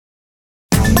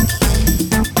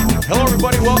Hello,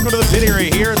 everybody. Welcome to the pit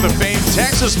area here at the famed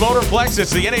Texas Motorplex.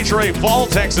 It's the NHRA Fall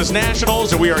Texas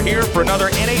Nationals, and we are here for another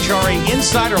NHRA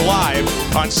Insider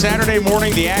Live on Saturday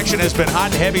morning. The action has been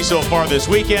hot and heavy so far this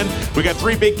weekend. We got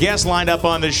three big guests lined up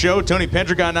on this show. Tony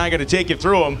Pedregon and I are going to take you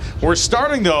through them. We're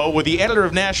starting, though, with the editor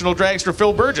of National Dragster,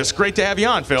 Phil Burgess. Great to have you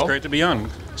on, Phil. It's great to be on.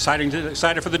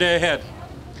 Excited for the day ahead.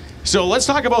 So let's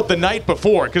talk about the night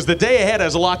before, because the day ahead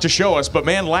has a lot to show us. But,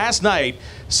 man, last night,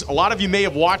 a lot of you may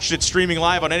have watched it streaming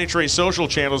live on NHRA social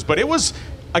channels, but it was,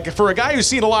 for a guy who's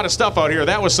seen a lot of stuff out here,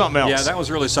 that was something else. Yeah, that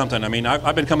was really something. I mean,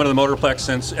 I've been coming to the Motorplex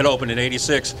since it opened in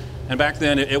 '86, and back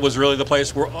then it was really the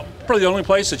place where, probably the only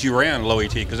place that you ran low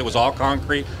ET, because it was all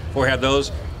concrete before we had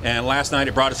those. And last night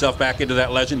it brought itself back into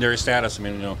that legendary status. I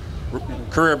mean,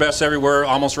 career bests everywhere,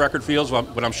 almost record fields,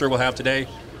 what I'm sure we'll have today.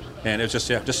 And it was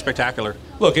just spectacular.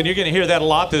 Look, and you're going to hear that a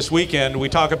lot this weekend. We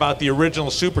talk about the original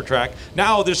Super Track.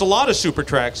 Now, there's a lot of Super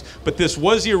Tracks, but this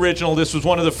was the original. This was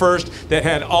one of the first that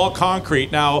had all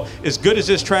concrete. Now, as good as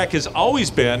this track has always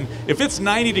been, if it's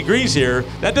 90 degrees here,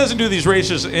 that doesn't do these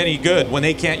racers any good when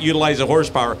they can't utilize the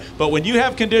horsepower. But when you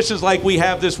have conditions like we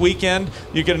have this weekend,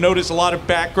 you're going to notice a lot of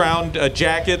background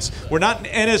jackets. We're not in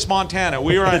Ennis, Montana.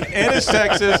 We are in Ennis,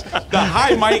 Texas. The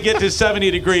high might get to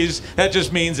 70 degrees. That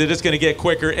just means that it's going to get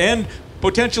quicker and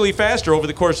potentially faster over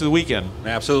the course of the weekend.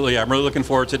 Absolutely. I'm really looking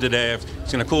forward to today.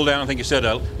 It's going to cool down. I think you said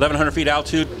 1,100 feet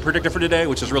altitude predicted for today,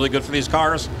 which is really good for these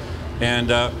cars.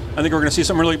 And I think we're going to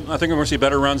see we're going to see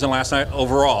better runs than last night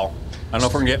overall. I don't know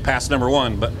if we're going to get past number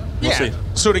one, but we'll see.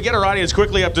 So to get our audience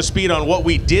quickly up to speed on what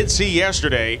we did see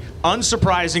yesterday,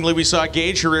 unsurprisingly, we saw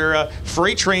Gage Herrera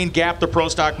freight train gap the Pro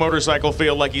Stock motorcycle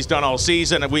field like he's done all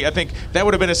season. And I think that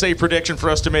would have been a safe prediction for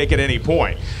us to make at any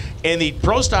point. In the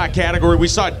Pro Stock category, we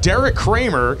saw Derek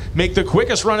Kramer make the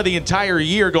quickest run of the entire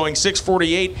year, going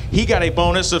 6:48. He got a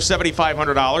bonus of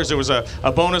 $7,500. It was a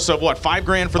bonus of, what,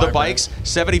 $5,000 for the bikes,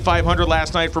 $7,500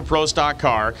 last night for Pro Stock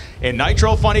car. In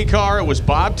Nitro Funny Car, it was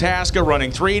Bob Tasca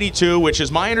running 382, which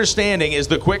is my understanding is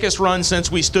the quickest run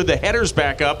since we stood the headers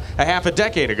back up a half a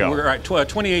decade ago. We're at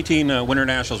 2018 Winter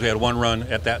Nationals, we had one run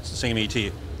at that same ET.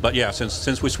 But yeah,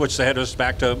 since we switched the headers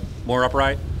back to more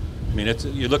upright, I mean,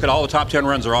 you look at all the top 10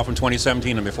 runs are all from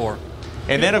 2017 and before.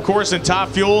 And then, of course, in Top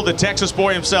Fuel, the Texas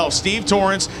boy himself, Steve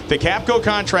Torrance, the Capco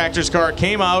Contractors car,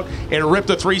 came out and ripped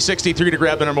a 363 to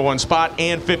grab the number one spot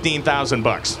and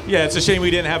 $15,000. Yeah, it's a shame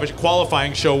we didn't have a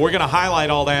qualifying show. We're going to highlight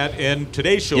all that in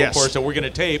today's show, of course, that we're going to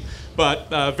tape.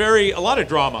 But a lot of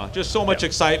drama, just so much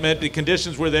excitement. The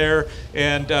conditions were there,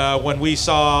 and when we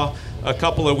saw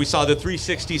we saw the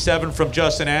 367 from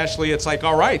Justin Ashley. It's like,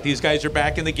 all right, these guys are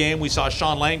back in the game. We saw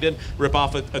Sean Langdon rip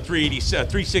off a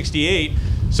 368.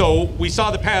 So we saw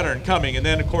the pattern coming. And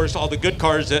then, of course, all the good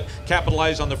cars that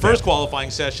capitalized on the first qualifying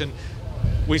session,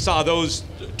 we saw those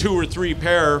two or three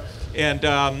pair.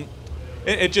 And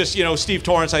it just, Steve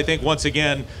Torrance, I think, once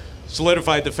again,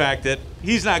 solidified the fact that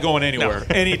he's not going anywhere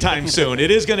anytime soon. It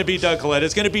is going to be Doug Collette.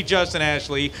 It's going to be Justin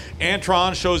Ashley.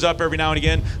 Antron shows up every now and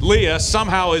again. Leah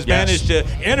somehow has managed to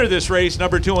enter this race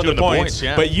number two on the points.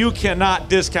 But you cannot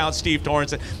discount Steve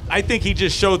Torrance. I think he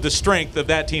just showed the strength of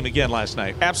that team again last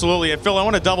night. Absolutely. And Phil, I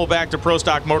want to double back to Pro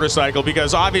Stock Motorcycle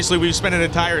because obviously we've spent an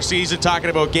entire season talking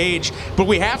about Gage, but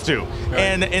we have to. Right.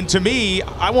 And to me,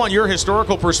 I want your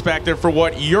historical perspective for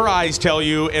what your eyes tell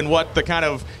you and what the kind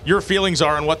of your feelings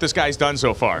are on what this guy's done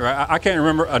so far. Right. I can't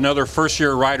remember another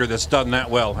first-year rider that's done that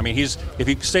well. I mean, if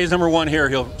he stays number one here,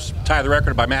 he'll tie the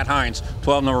record by Matt Hines,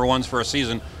 12 number ones for a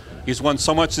season. He's won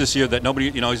so much this year that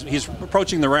nobody, he's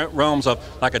approaching the realms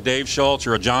of like a Dave Schultz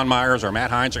or a John Myers or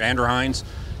Matt Hines or Andrew Hines.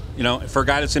 For a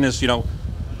guy that's in his,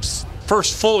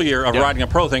 first full year of riding a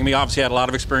pro thing, he obviously had a lot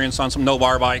of experience on some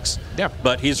no-bar bikes. Yeah.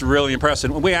 But he's really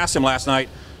impressive. When we asked him last night,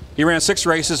 he ran 6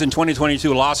 races in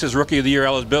 2022, lost his Rookie of the Year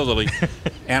eligibility.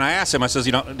 And I asked him, I says,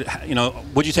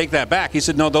 would you take that back? He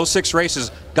said, no, those 6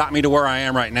 races got me to where I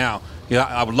am right now.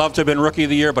 I would love to have been Rookie of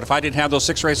the Year, but if I didn't have those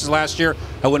 6 races last year,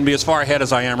 I wouldn't be as far ahead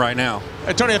as I am right now.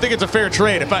 Tony, I think it's a fair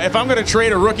trade. If I'm going to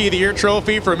trade a Rookie of the Year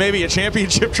trophy for maybe a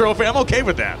championship trophy, I'm okay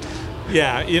with that.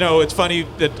 Yeah, it's funny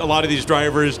that a lot of these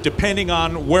drivers, depending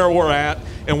on where we're at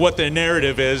and what their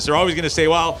narrative is, they're always going to say,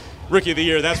 well, Rookie of the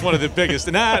Year, that's one of the biggest.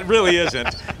 And that really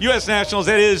isn't. U.S. Nationals,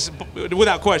 that is,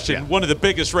 without question, one of the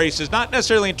biggest races, not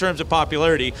necessarily in terms of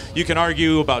popularity. You can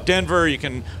argue about Denver, you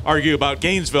can argue about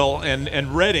Gainesville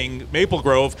and Reading, Maple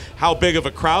Grove, how big of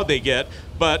a crowd they get.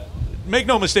 But make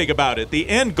no mistake about it, the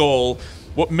end goal,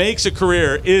 what makes a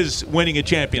career is winning a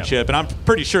championship. And I'm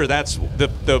pretty sure that's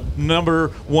the number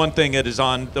one thing that is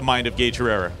on the mind of Gage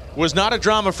Herrera. was not a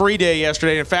drama-free day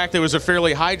yesterday. In fact, it was a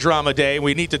fairly high-drama day.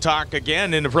 We need to talk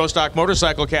again in the Pro Stock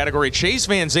motorcycle category. Chase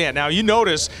Van Zandt. Now, you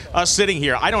notice us sitting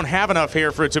here. I don't have enough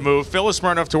hair for it to move. Phil is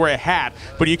smart enough to wear a hat,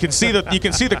 but you can see the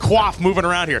coif moving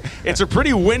around here. It's a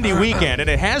pretty windy weekend, and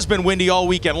it has been windy all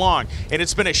weekend long, and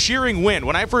it's been a shearing wind.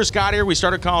 When I first got here, we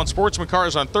started calling sportsman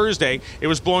cars on Thursday. It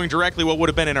was blowing directly what would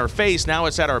have been in our face. Now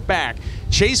it's at our back.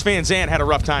 Chase Van Zandt had a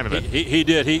rough time of it. He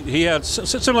did. He had a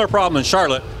similar problem in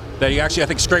Charlotte. That he actually, I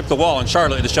think, scraped the wall in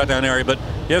Charlotte in the shutdown area. But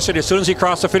yesterday, as soon as he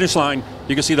crossed the finish line,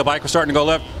 you can see the bike was starting to go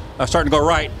left, starting to go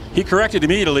right. He corrected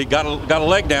immediately, got a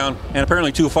leg down, and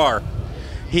apparently too far.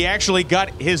 He actually got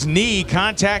his knee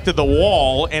contacted the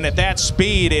wall, and at that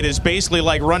speed, it is basically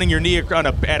like running your knee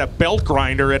at a belt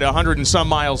grinder at 100 and some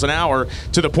miles an hour,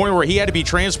 to the point where he had to be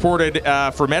transported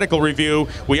for medical review.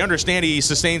 We understand he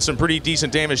sustained some pretty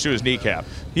decent damage to his kneecap.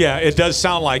 Yeah, it does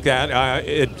sound like that.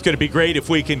 It's going to be great if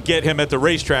we can get him at the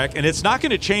racetrack, and it's not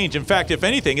going to change. In fact, if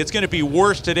anything, it's going to be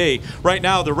worse today. Right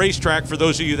now, the racetrack, for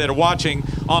those of you that are watching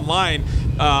online,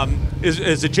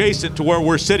 is adjacent to where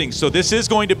we're sitting. So this is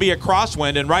going to be a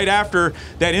crosswind. And right after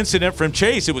that incident from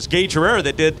Chase, it was Gage Herrera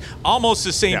that did almost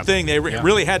the same thing. They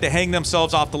really had to hang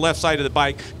themselves off the left side of the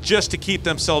bike just to keep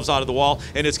themselves out of the wall,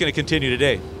 and it's going to continue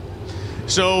today.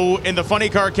 So in the funny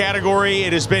car category,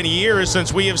 it has been years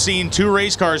since we have seen two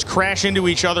race cars crash into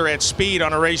each other at speed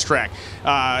on a racetrack,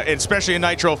 especially a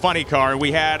Nitro funny car.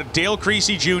 We had Dale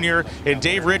Creasy Jr. and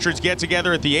Dave Richards get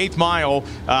together at the 8th mile.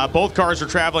 Both cars are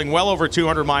traveling well over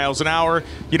 200 miles an hour.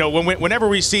 You know, whenever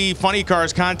we see funny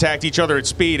cars contact each other at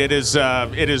speed,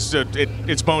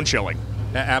 it's bone chilling.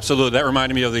 Absolutely. That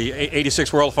reminded me of the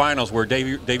 86 World Finals where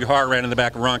Davey Haar ran in the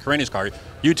back of Ron Carenni's car.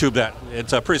 YouTube that.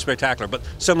 It's pretty spectacular. But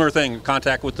similar thing,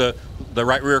 contact with the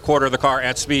right rear quarter of the car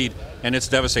at speed, and it's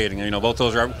devastating. You know, both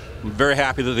those are very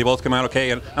happy that they both come out okay.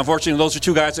 And unfortunately, those are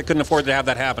two guys that couldn't afford to have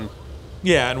that happen.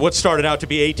 Yeah, and what started out to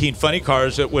be 18 funny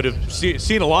cars that would have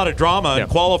seen a lot of drama in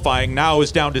qualifying now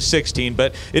is down to 16.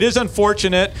 But it is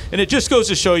unfortunate, and it just goes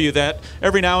to show you that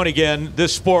every now and again,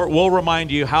 this sport will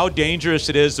remind you how dangerous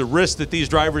it is, the risk that these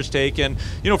drivers take. And,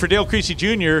 you know, for Dale Creasy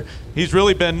Jr., he's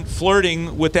really been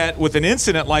flirting with an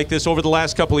incident like this over the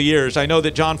last couple of years. I know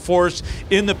that John Force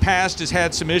in the past has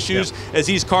had some issues. As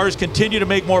these cars continue to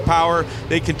make more power,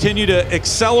 they continue to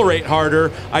accelerate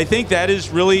harder. I think that is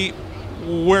really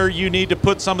where you need to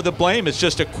put some of the blame. It's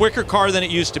just a quicker car than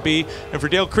it used to be. And for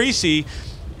Dale Creasy,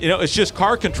 you know, it's just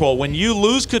car control. When you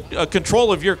lose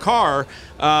control of your car,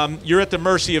 you're at the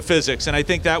mercy of physics. And I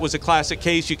think that was a classic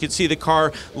case. You could see the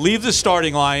car leave the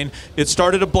starting line. It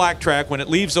started a black track. When it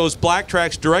leaves those black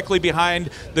tracks directly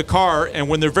behind the car, and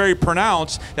when they're very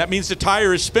pronounced, that means the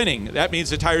tire is spinning. That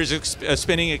means the tire is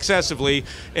spinning excessively.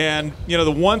 And, you know,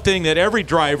 the one thing that every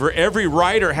driver, every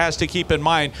rider has to keep in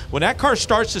mind, when that car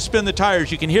starts to spin the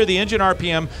tires, you can hear the engine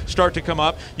RPM start to come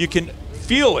up. You can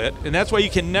feel it, and that's why you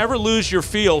can never lose your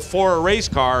feel for a race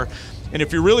car. And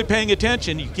if you're really paying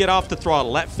attention, you get off the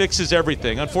throttle. That fixes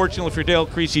everything. Unfortunately for Dale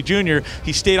Creasy Jr.,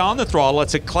 he stayed on the throttle.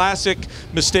 It's a classic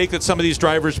mistake that some of these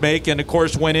drivers make, and of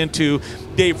course went into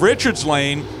Dave Richards'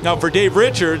 lane. Now for Dave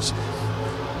Richards,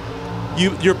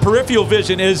 your peripheral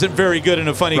vision isn't very good in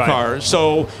a funny car.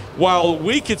 So while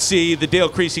we could see the Dale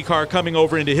Creasy car coming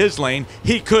over into his lane,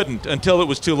 he couldn't until it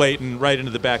was too late and right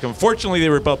into the back. Unfortunately, they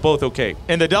were both okay.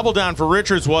 And the double down for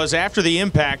Richards was after the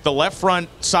impact, the left front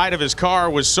side of his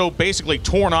car was so basically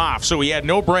torn off. So he had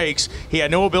no brakes, he had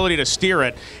no ability to steer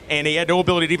it, and he had no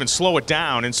ability to even slow it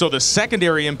down. And so the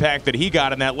secondary impact that he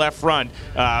got in that left front,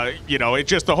 it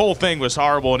just, the whole thing was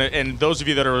horrible. And those of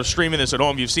you that are streaming this at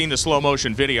home, you've seen the slow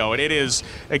motion video, and it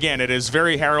is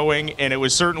very harrowing. And it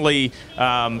was certainly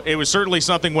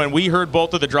something when we heard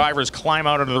both of the drivers climb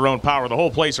out under their own power, the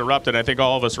whole place erupted. I think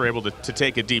all of us were able to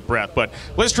take a deep breath. But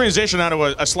let's transition onto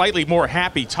a slightly more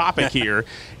happy topic here,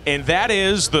 and that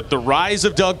is the rise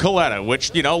of Doug Coletta,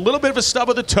 which, you know, a little bit of a stub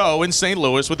of the toe in St.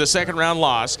 Louis with the second round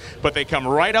loss, but they come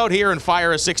right out here and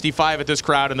fire a 65 at this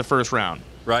crowd in the first round.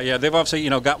 Right, yeah, they've obviously,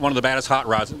 got one of the baddest hot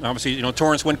rods. Obviously,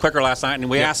 Torrance went quicker last night, and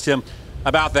we asked him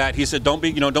about that. He said, don't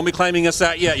be claiming us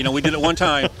that yet. We did it one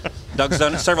time. Doug's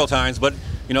done it several times, but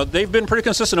they've been pretty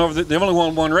consistent they've only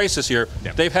won one race this year.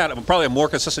 Yeah. They've had probably a more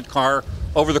consistent car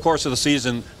over the course of the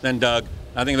season than Doug.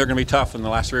 I think they're going to be tough in the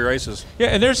last 3 races. Yeah,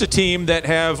 and there's a team that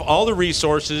have all the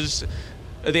resources.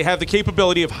 They have the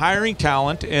capability of hiring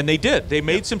talent, and they did. They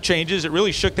made some changes. It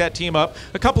really shook that team up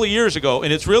a couple of years ago,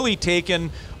 and it's really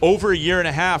taken over a year and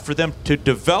a half for them to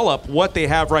develop what they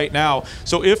have right now.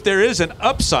 So if there is an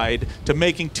upside to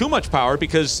making too much power,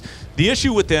 because The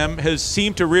issue with them has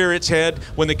seemed to rear its head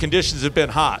when the conditions have been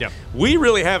hot. Yep. We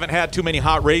really haven't had too many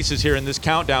hot races here in this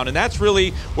countdown, and that's really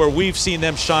where we've seen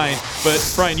them shine.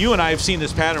 But, Brian, you and I have seen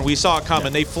this pattern. We saw it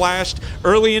coming. They flashed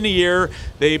early in the year.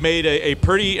 They made a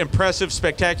pretty impressive,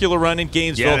 spectacular run in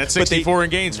Gainesville. Yeah, that's 64 in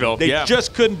Gainesville. They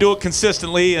just couldn't do it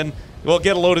consistently, and, well,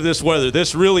 get a load of this weather.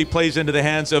 This really plays into the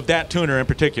hands of that tuner in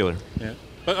particular. Yeah.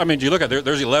 But, I mean, you look at it,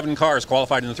 there's 11 cars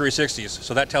qualified in the 360s,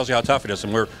 so that tells you how tough it is.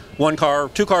 And we're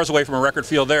 2 cars away from a record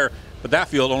field there, but that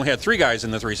field only had 3 guys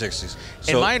in the 360s.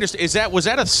 So and my understanding, was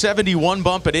that a 71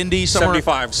 bump at Indy somewhere?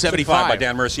 75 by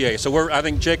Dan Mercier. So I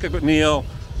think Jacob McNeil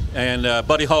and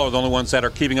Buddy Hull are the only ones that are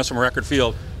keeping us from a record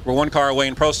field. We're 1 car away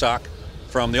in Pro Stock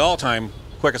from the all-time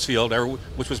quickest field,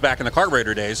 which was back in the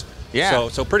carburetor days. Yeah.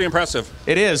 So pretty impressive.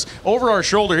 It is. Over our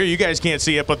shoulder here, you guys can't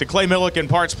see it, but the Clay Millican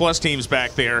Parts Plus team's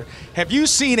back there. Have you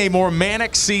seen a more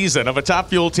manic season of a Top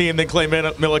Fuel team than Clay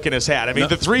Millican has had? I mean,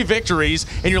 the 3 victories,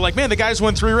 and you're like, man, the guy's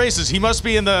won 3 races. He must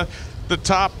be in the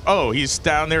top. Oh, he's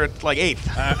down there at like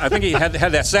 8th. I think he had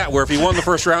that stat where if he won the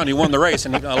first round, he won the race,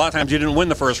 and a lot of times he didn't win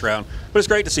the first round. But it's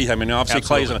great to see him. And obviously,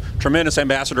 Absolutely. Clay's a tremendous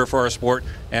ambassador for our sport,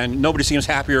 and nobody seems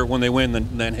happier when they win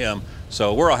than him.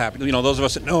 So we're all happy. You know, those of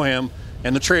us that know him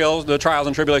and the trials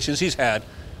and tribulations he's had.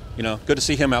 You know, good to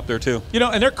see him out there too. You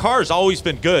know, and their car's always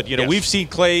been good. You know, Yes. we've seen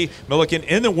Clay Millican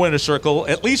in the winner's circle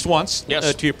at least once,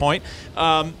 Yes. to your point.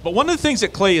 But one of the things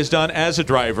that Clay has done as a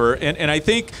driver, and I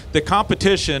think the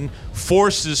competition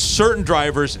forces certain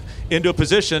drivers into a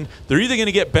position, they're either going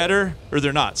to get better or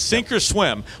they're not. Sink or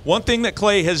swim. One thing that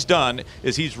Clay has done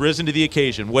is he's risen to the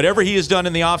occasion. Whatever he has done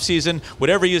in the offseason,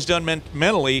 whatever he has done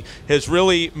mentally, has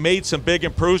really made some big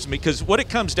improvements, because what it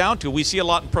comes down to, we see a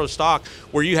lot in Pro Stock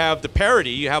where you have the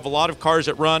parity. You have a lot of cars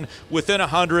that run within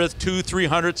 100th,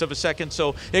 2/300ths of a second.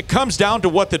 So it comes down to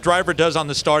what the driver does on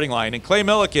the starting line. And Clay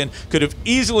Millican could have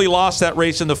easily lost that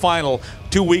race in the final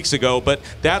 2 weeks ago, but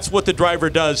that's what the driver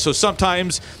does. So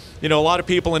sometimes, you know, a lot of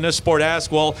people in this sport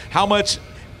ask, well, how much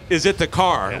is it the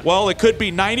car? Yeah. Well, it could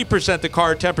be 90% the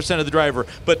car, 10% of the driver.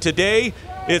 But today,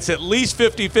 it's at least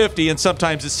 50-50, and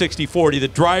sometimes it's 60-40. The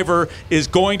driver is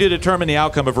going to determine the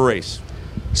outcome of a race.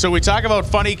 So we talk about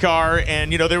funny car,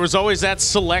 and, you know, there was always that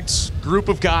select group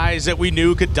of guys that we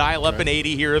knew could dial up an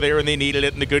 80 here or there, and they needed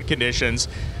it in the good conditions.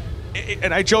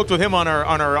 And I joked with him on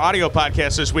our audio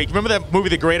podcast this week. Remember that movie,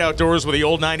 The Great Outdoors, with the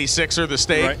old 96er, the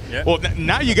Stake? Right, yeah. Well,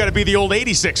 now you got to be the old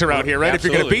 86er out here, right? Absolutely, if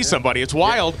you're going to be yeah. somebody. It's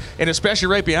wild, and especially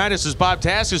right behind us is Bob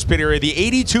Taska's pit area. The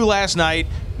 82 last night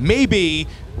may be,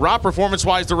 raw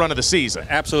performance-wise, the run of the season.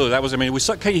 Absolutely. That was, I mean,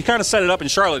 he kind of set it up in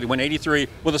Charlotte. He went 83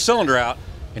 with a cylinder out,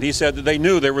 and he said that they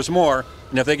knew there was more,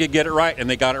 and if they could get it right, and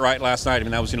they got it right last night, I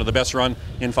mean, that was, you know, the best run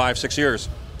in 5-6 years.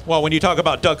 Well, when you talk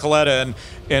about Doug Coletta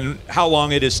and how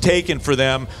long it has taken for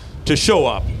them to show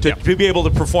up, to be able to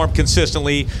perform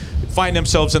consistently, find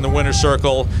themselves in the winner's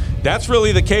circle, that's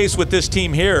really the case with this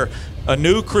team here. A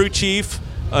new crew chief,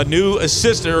 a new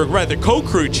assistant, or rather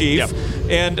co-crew chief,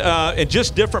 and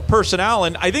just different personnel.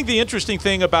 And I think the interesting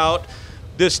thing about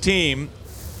this team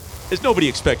is nobody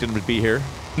expected them to be here.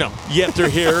 No. Yet they're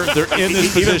here. They're in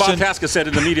this position. Even Bob Taska said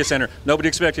in the media center, nobody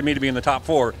expected me to be in the top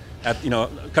 4 at, you know,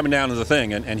 coming down to the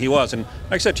thing, and he was. And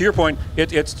like I said, to your point,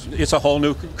 it's a whole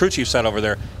new crew chief set over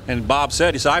there. And Bob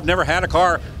said, he said, I've never had a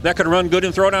car that could run good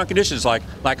in throwdown conditions like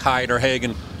Hyde or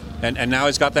Hagan, and now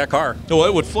he's got that car. Well,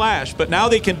 it would flash, but now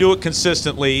they can do it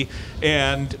consistently.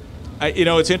 And you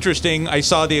know, it's interesting. I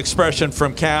saw the expression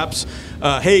from Caps.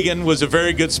 Hagan was a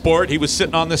very good sport. He was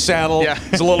sitting on the saddle. Yeah.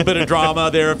 There's a little bit of drama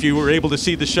there if you were able to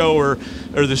see the show or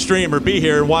the stream or be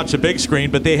here and watch the big screen.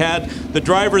 But they had the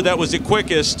driver that was the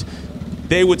quickest.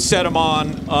 They would set him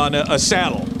on a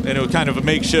saddle, and it was kind of a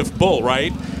makeshift bull,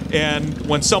 right? And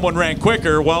when someone ran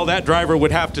quicker, well, that driver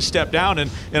would have to step down.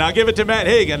 And I'll give it to Matt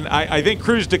Hagan. I think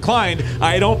Cruz declined.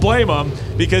 I don't blame him,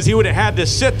 because he would have had to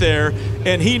sit there,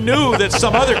 and he knew that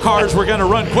some other cars were going to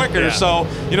run quicker. Yeah. So,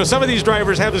 you know, some of these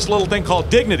drivers have this little thing called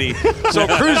dignity. So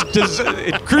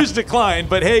Cruz declined,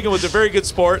 but Hagan was a very good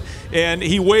sport, and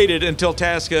he waited until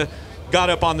Taska got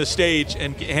up on the stage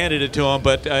and handed it to him.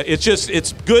 But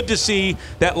it's good to see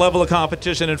that level of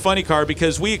competition in funny car,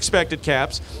 because we expected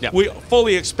Caps. Yep. We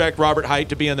fully expect Robert Height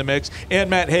to be in the mix and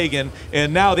Matt Hagan,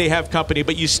 and now they have company.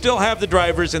 But you still have the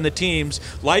drivers and the teams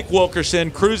like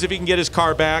Wilkerson, Cruz if he can get his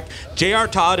car back, J.R.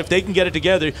 Todd if they can get it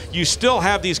together. You still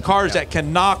have these cars that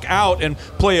can knock out and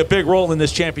play a big role in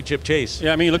this championship chase.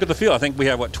 Yeah, I mean, you look at the field. I think we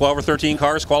have 12 or 13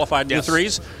 cars qualified in the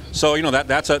threes. So, you know,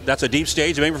 that's a deep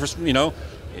stage. Maybe for, you know,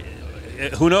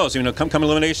 who knows? Come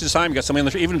elimination time, you got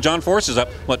somebody even John Force is up,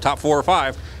 top 4 or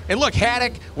 5. And look,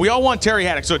 Haddock, we all want Terry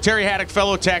Haddock. So Terry Haddock,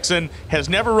 fellow Texan, has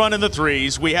never run in the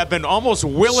threes. We have been almost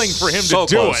willing for him to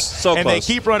do it. So and close.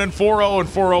 They keep running 4-0 and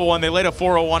 4-0-1. They laid a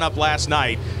 4-0-1 up last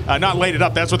night. Not laid it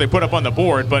up, that's what they put up on the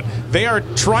board. But they are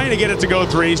trying to get it to go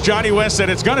threes. Johnny West said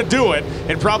it's going to do it,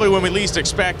 and probably when we least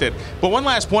expect it. But one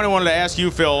last point I wanted to ask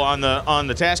you, Phil, on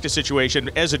the Tasca situation.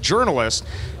 As a journalist,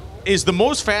 is the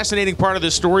most fascinating part of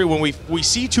this story when we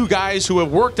see two guys who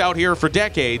have worked out here for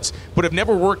decades but have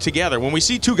never worked together. When we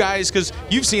see two guys, because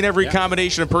you've seen every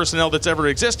combination of personnel that's ever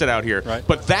existed out here, right.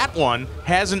 But that one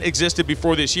hasn't existed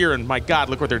before this year, and my God,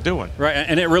 look what they're doing. Right,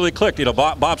 and it really clicked.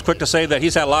 Bob's quick to say that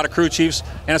he's had a lot of crew chiefs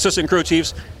and assistant crew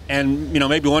chiefs, and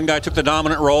maybe one guy took the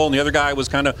dominant role and the other guy was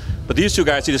but these two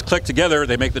guys, he just clicked together,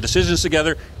 they make the decisions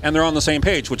together, and they're on the same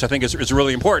page, which I think is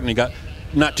really important. You got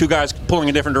not two guys pulling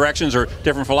in different directions or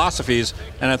different philosophies,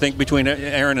 and I think between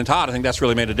Aaron and Todd, I think that's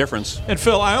really made a difference. And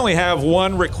Phil, I only have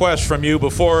one request from you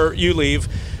before you leave.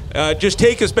 Just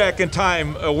take us back in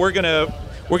time. We're gonna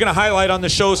highlight on the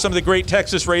show some of the great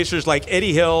Texas racers like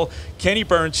Eddie Hill, Kenny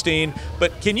Bernstein,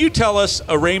 but can you tell us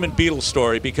a Raymond Beadle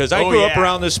story? Because I grew up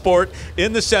around this sport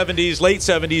in the 70s, late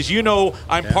 70s.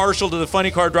 I'm partial to the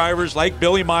funny car drivers like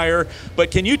Billy Meyer,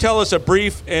 but can you tell us a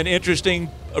brief and interesting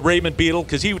Raymond Beadle,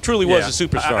 because he truly was a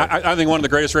superstar. I think one of the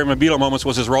greatest Raymond Beadle moments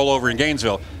was his rollover in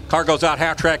Gainesville. Car goes out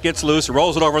half track, gets loose,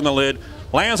 rolls it over on the lid,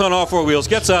 lands on all 4 wheels,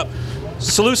 gets up,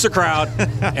 salutes the crowd,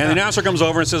 and the announcer comes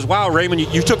over and says, "Wow, Raymond,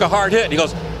 you took a hard hit." And he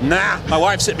goes, "Nah, my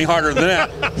wife's hit me harder than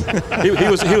that."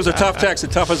 he was a tough Texan,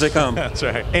 tough as they come. That's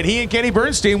right. And he and Kenny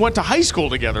Bernstein went to high school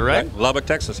together, right? Lubbock,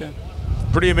 Texas, yeah.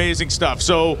 Pretty amazing stuff.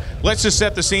 So let's just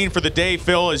set the scene for the day,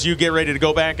 Phil, as you get ready to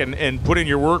go back and put in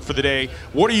your work for the day.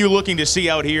 What are you looking to see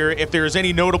out here? If there's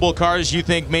any notable cars you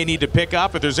think may need to pick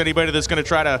up, if there's anybody that's going to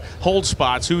try to hold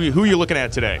spots, who are you looking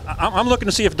at today? I'm looking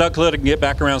to see if Doug Colletta can get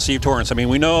back around Steve Torrance. I mean,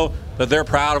 we know that they're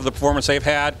proud of the performance they've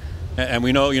had, and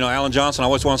we know, Alan Johnson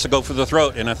always wants to go for the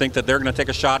throat, and I think that they're going to take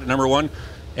a shot at number 1.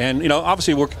 And,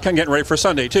 obviously we're kind of getting ready for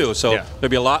Sunday, too, so there'll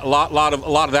be a lot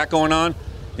of that going on.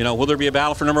 Will there be a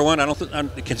battle for number 1? I don't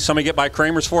think. Can somebody get by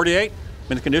Kramer's 48? I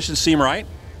mean, the conditions seem right.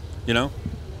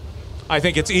 I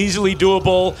think it's easily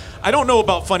doable. I don't know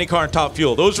about Funny Car and Top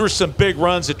Fuel. Those were some big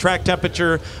runs. The track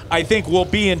temperature, I think, will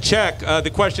be in check.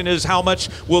 The question is, how much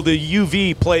will the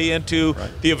UV play into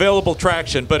the available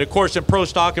traction? But, of course, in Pro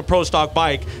Stock and Pro Stock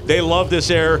Bike, they love this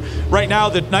air. Right now,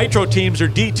 the nitro teams are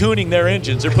detuning their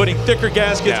engines. They're putting thicker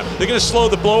gaskets. Yeah. They're going to slow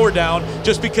the blower down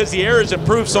just because the air has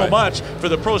improved so much for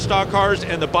the Pro Stock cars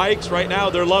and the bikes. Right now,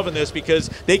 they're loving this because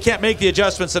they can't make the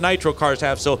adjustments the nitro cars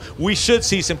have. So we should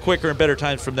see some quicker and better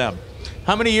times from them.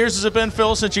 How many years has it been,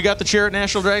 Phil, since you got the chair at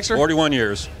National Dragster? 41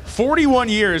 years. 41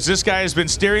 years. This guy has been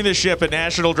steering the ship at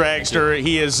National Dragster.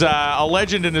 He is a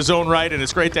legend in his own right, and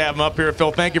it's great to have him up here.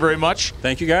 Phil, thank you very much.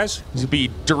 Thank you, guys. He'll be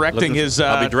directing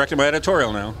I'll be directing my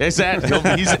editorial now. He's actually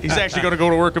going to go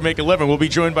to work and make a living. We'll be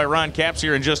joined by Ron Capps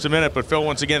here in just a minute. But, Phil,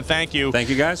 once again, thank you. Thank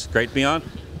you, guys. Great to be on.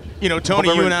 Tony,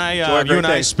 you and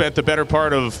I spent the better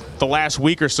part of the last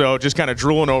week or so just kind of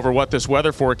drooling over what this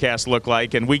weather forecast looked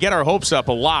like, and we get our hopes up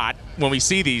a lot when we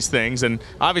see these things, and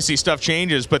obviously stuff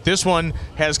changes, but this one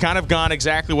has kind of gone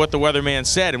exactly what the weatherman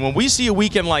said. And when we see a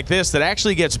weekend like this that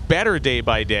actually gets better day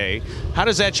by day, how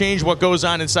does that change what goes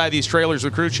on inside these trailers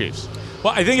with crew chiefs?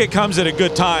 Well, I think it comes at a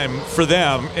good time for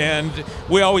them, and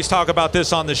we always talk about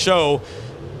this on the show.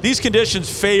 These conditions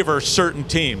favor certain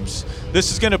teams.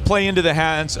 This is going to play into the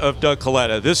hands of Doug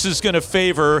Colletta. This is going to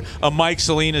favor a Mike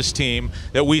Salinas team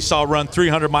that we saw run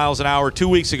 300 miles an hour 2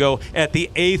 weeks ago at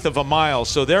the 1/8 of a mile.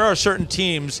 So there are certain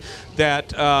teams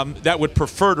that would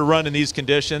prefer to run in these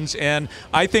conditions. And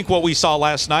I think what we saw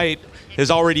last night has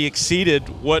already exceeded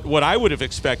what I would have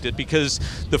expected, because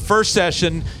the first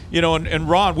session, and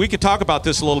Ron, we could talk about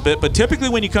this a little bit, but typically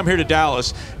when you come here to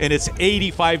Dallas and it's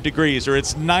 85 degrees or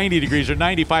it's 90 degrees or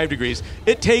 95 degrees,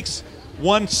 it takes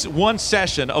one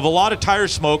session of a lot of tire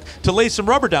smoke to lay some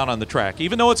rubber down on the track.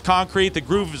 Even though it's concrete, the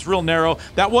groove is real narrow.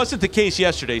 That wasn't the case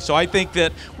yesterday. So I think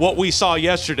that what we saw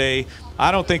yesterday,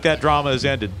 I don't think that drama has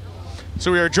ended.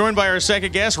 So we are joined by our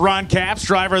second guest, Ron Capps,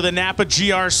 driver of the Napa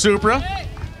GR Supra,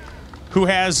 who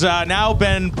has now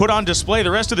been put on display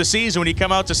the rest of the season. When you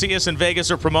come out to see us in Vegas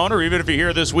or Pomona, or even if you're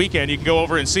here this weekend, you can go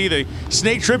over and see the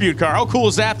Snake Tribute car. How cool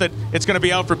is that it's going to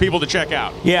be out for people to check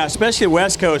out? Yeah, especially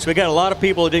West Coast. We got a lot of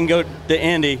people that didn't go to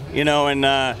Indy, and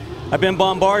I've been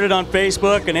bombarded on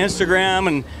Facebook and Instagram,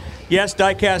 and yes,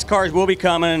 die-cast cars will be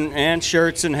coming, and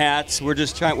shirts and hats.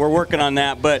 We're working on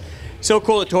that, but so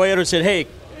cool that Toyota said, hey,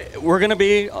 we're going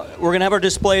to have our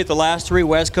display at the last 3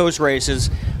 West Coast races.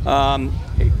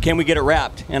 Can we get it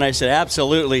wrapped? And I said,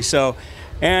 absolutely. So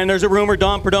And there's a rumor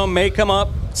Don Perdome may come up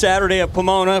Saturday at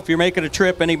Pomona. If you're making a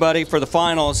trip, anybody, for the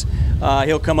finals,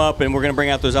 he'll come up, and we're going to bring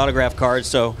out those autograph cards.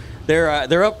 So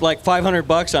they're up like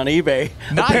 $500 on eBay,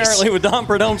 nice. Apparently, with Don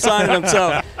Perdome signing them.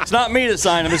 So it's not me that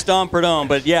signed them, it's Don Perdome.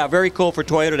 But yeah, very cool for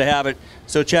Toyota to have it.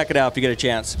 So check it out if you get a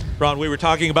chance. Ron, we were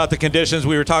talking about the conditions.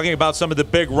 We were talking about some of the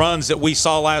big runs that we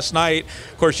saw last night.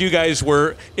 Of course, you guys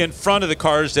were in front of the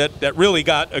cars that really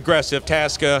got aggressive,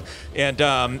 Tasca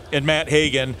and Matt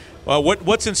Hagan.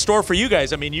 What's in store for you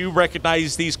guys? I mean, you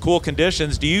recognize these cool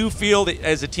conditions. Do you feel that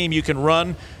as a team you can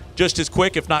run just as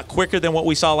quick, if not quicker, than what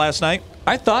we saw last night?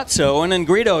 I thought so. And then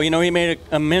Guido, he made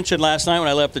a mention last night when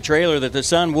I left the trailer that the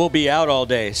sun will be out all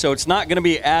day. So it's not going to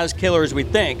be as killer as we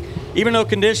think. Even though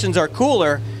conditions are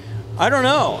cooler, I don't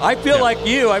know. I feel like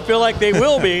you. I feel like they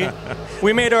will be.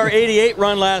 We made our 88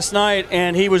 run last night,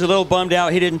 and he was a little bummed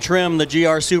out. He didn't trim the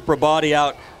GR Supra body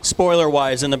out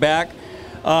spoiler-wise in the back.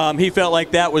 He felt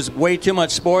like that was way too much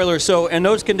spoiler. So, and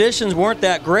those conditions weren't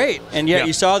that great. And yet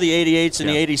you saw the 88s and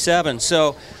the 87s.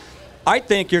 So I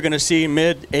think you're going to see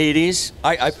mid-80s.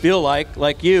 I feel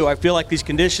like you, I feel like these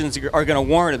conditions are going to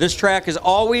warrant it. This track is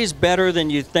always better than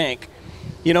you think.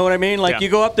 You know what I mean? Like you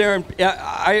go up there, and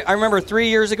I remember 3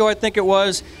 years ago, I think it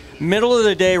was, middle of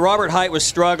the day, Robert Hight was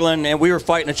struggling, and we were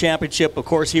fighting a championship. Of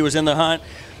course, he was in the hunt.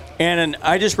 And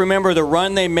I just remember the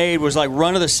run they made was like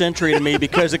run of the century to me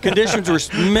because the conditions were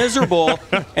miserable,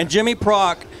 and Jimmy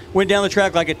Prock went down the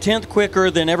track like a tenth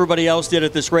quicker than everybody else did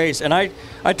at this race. And I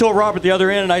told Robert the other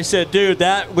end, and I said, dude,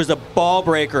 that was a ball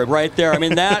breaker right there. I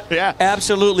mean, that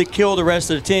absolutely killed the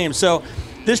rest of the team. So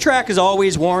this track has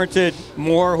always warranted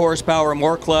more horsepower,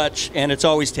 more clutch, and it's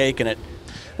always taken it.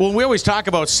 Well, we always talk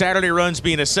about Saturday runs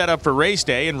being a setup for race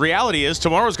day, and reality is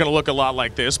tomorrow's going to look a lot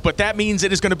like this, but that means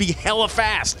it is going to be hella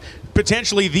fast,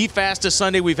 potentially the fastest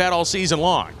Sunday we've had all season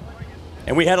long.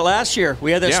 And we had it last year.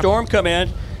 We had that storm come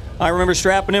in. I remember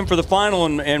strapping in for the final,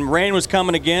 and rain was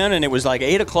coming again, and it was like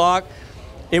 8 o'clock.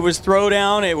 It was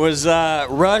throwdown. It was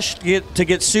rush to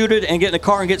get suited and get in the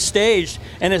car and get staged,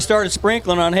 and it started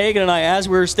sprinkling on Hagan and I as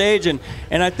we were staging,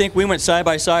 and I think we went side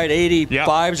by side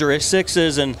 85s or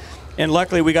 6s, and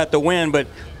luckily we got the win. But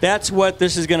that's what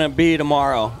this is going to be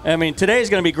tomorrow. I mean, today's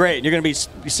going to be great. You're going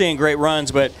to be seeing great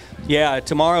runs, but yeah,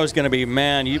 tomorrow is going to be,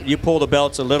 man, you pull the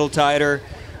belts a little tighter.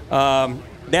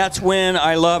 That's when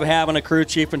I love having a crew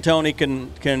chief, and Tony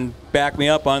can back me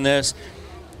up on this.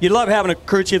 You love having a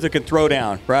crew chief that can throw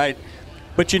down, right?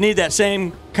 But you need that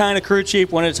same kind of crew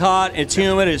chief when it's hot, it's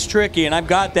humid, it's tricky, and I've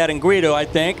got that in Guido, I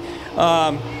think.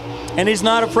 And he's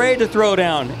not afraid to throw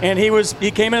down. And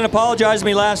he came in and apologized to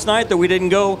me last night that we didn't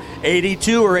go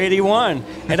 82 or 81.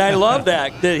 And I love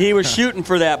that he was shooting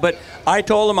for that. But I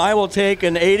told him I will take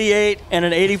an 88 and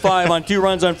an 85 on 2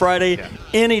 runs on Friday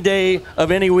any day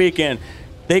of any weekend.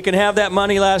 They can have that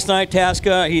money last night.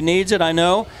 Tasca, he needs it, I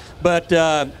know. But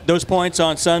those points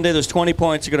on Sunday, those 20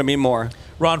 points are going to be more.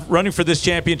 Ron, running for this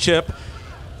championship,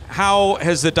 how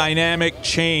has the dynamic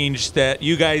changed that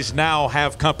you guys now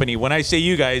have company? When I say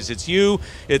you guys, it's you,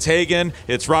 it's Hagan,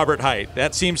 it's Robert Hight.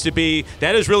 That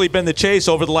has really been the chase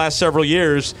over the last several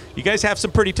years. You guys have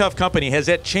some pretty tough company. Has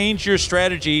that changed your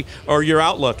strategy or your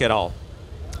outlook at all?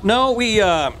 No, we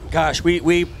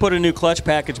put a new clutch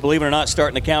package, believe it or not,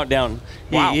 starting the countdown.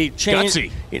 Wow, he changed,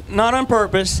 gutsy. Not on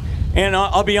purpose. And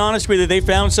I'll be honest with you, they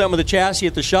found something with the chassis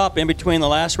at the shop in between the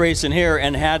last race and here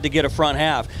and had to get a front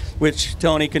half, which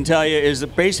Tony can tell you is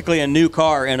basically a new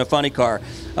car and a funny car.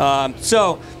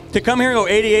 So to come here and go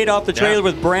 88 off the trailer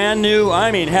with brand new,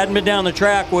 hadn't been down the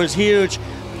track, was huge.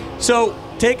 So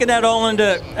taking that all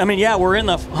into, we're in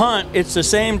the hunt. It's the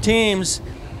same teams.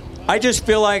 I just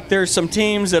feel like there's some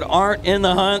teams that aren't in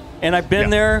the hunt, and I've been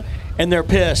there, and they're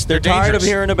pissed. They're tired of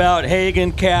hearing about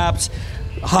Hagan, Caps,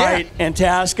 Hight, and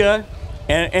Tasca.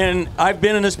 And I've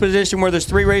been in this position where there's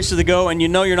 3 races to go, and you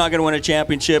know you're not going to win a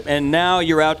championship, and now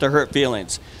you're out to hurt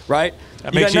feelings, right?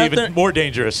 That makes you even more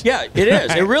dangerous. Yeah, it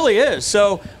is. It really is.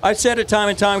 So I've said it time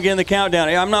and time again in the countdown.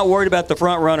 I'm not worried about the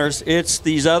front runners. It's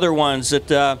these other ones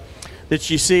that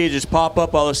you see just pop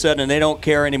up all of a sudden, and they don't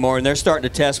care anymore, and they're starting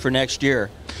to test for next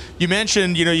year. You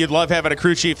mentioned, you'd love having a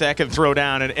crew chief that can throw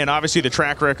down, and obviously the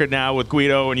track record now with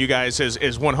Guido and you guys is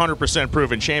 100%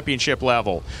 proven championship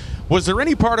level. Was there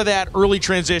any part of that early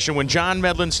transition when John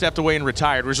Medlin stepped away and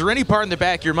retired? Was there any part in the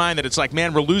back of your mind that it's like,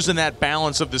 man, we're losing that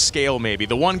balance of the scale maybe?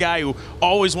 The one guy who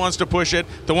always wants to push it,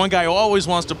 the one guy who always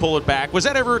wants to pull it back. Was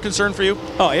that ever a concern for you?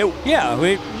 Oh,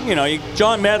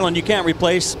 John Medlin, you can't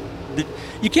replace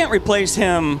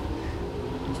him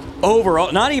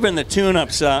overall, not even the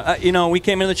tune-ups. We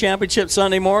came into the championship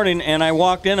Sunday morning, and I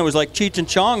walked in. It was like Cheech and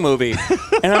Chong movie.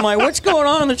 And I'm like, what's going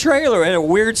on in the trailer? It had a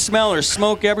weird smell. There's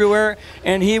smoke everywhere.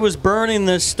 And he was burning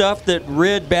this stuff that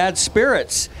rid bad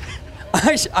spirits.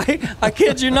 I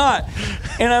kid you not.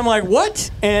 And I'm like,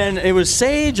 what? And it was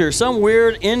sage or some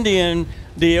weird Indian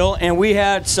deal, and we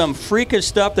had some freakish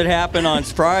stuff that happened on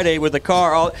Friday with the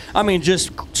car.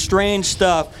 Just strange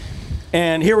stuff.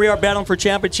 And here we are battling for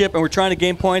championship, and we're trying to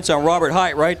gain points on Robert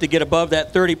Height, right, to get above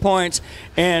that 30 points.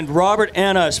 And Robert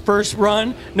Ennis, first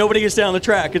run, nobody gets down the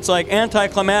track. It's like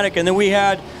anticlimactic. And then we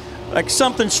had like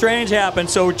something strange happen.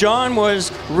 So John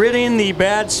was ridding the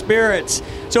bad spirits.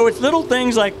 So it's little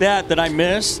things like that I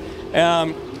miss.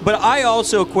 But I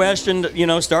also questioned,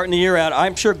 starting the year out,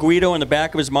 I'm sure Guido in the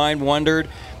back of his mind wondered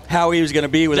how he was going to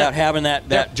be without having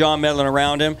that John meddling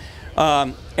around him.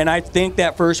 And I think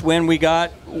that first win we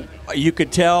got, you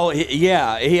could tell, he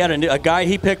had a guy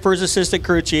he picked for his assistant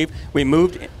crew chief. We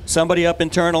moved somebody up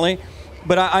internally.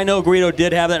 But I know Guido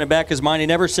did have that in the back of his mind. He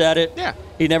never said it. Yeah.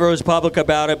 He never was public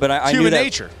about it. But I knew human that.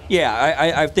 nature.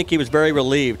 Yeah, I think he was very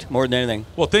relieved more than anything.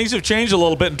 Well, things have changed a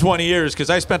little bit in 20 years because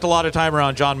I spent a lot of time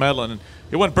around John Medlin, and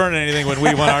he wasn't burning anything when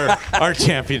we won our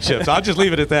championships. I'll just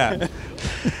leave it at that.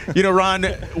 Ron,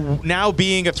 now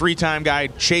being a three-time guy,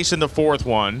 chasing the fourth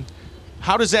one,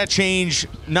 how does that change,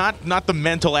 not the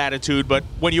mental attitude, but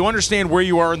when you understand where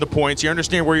you are in the points, you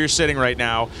understand where you're sitting right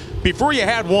now. Before you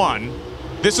had one,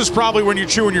 this is probably when you're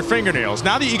chewing your fingernails.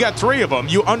 Now that you got three of them,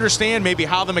 you understand maybe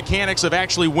how the mechanics of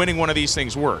actually winning one of these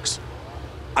things works.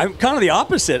 I'm kind of the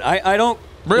opposite. I don't,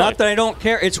 really? Not that I don't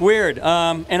care. It's weird.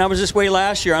 And I was this way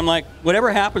last year. I'm like,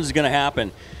 whatever happens is going to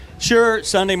happen. Sure,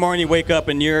 Sunday morning you wake up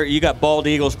and you got bald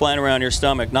eagles flying around your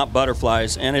stomach, not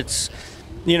butterflies. And it's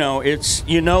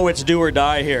do or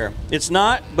die here. It's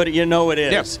not, but it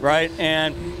is, right?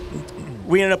 And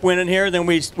we ended up winning here. Then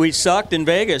we sucked in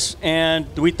Vegas, and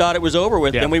we thought it was over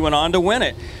with. Then we went on to win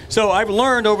it. So I've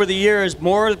learned over the years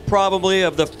more probably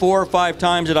of the 4 or 5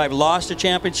 times that I've lost a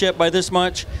championship by this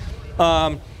much.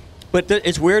 But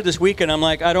it's weird this weekend. I'm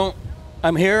like,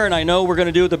 I'm here, and I know we're going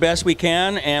to do the best we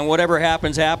can, and whatever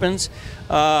happens, happens.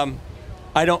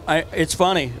 It's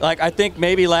funny. Like, I think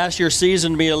maybe last year's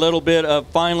season be a little bit of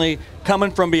finally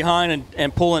coming from behind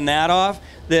and pulling that off.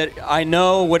 That I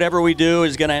know whatever we do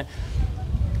is going to.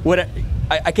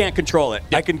 I can't control it.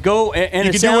 I can go and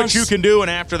you can do what you can do, and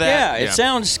after that, it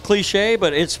sounds cliche,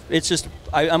 but it's just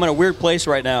I'm in a weird place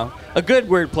right now. A good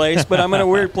weird place, but I'm in a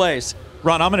weird place.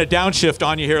 Ron, I'm going to downshift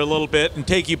on you here a little bit and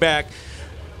take you back.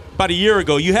 About a year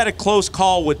ago, you had a close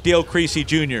call with Dale Creasy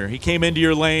Jr. He came into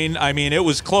your lane. I mean, it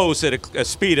was close at a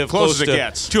speed of close to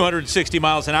 260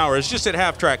 miles an hour. It's just at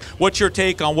half track. What's your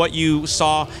take on what you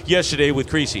saw yesterday with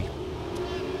Creasy?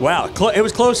 Wow, it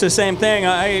was close to the same thing.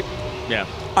 I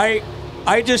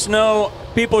just know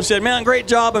people said, man, great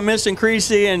job of missing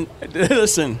Creasy. And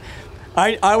listen,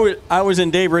 I was in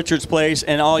Dave Richards' place,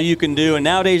 and all you can do, and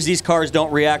nowadays these cars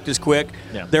don't react as quick.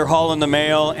 Yeah. They're hauling the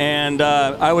mail, and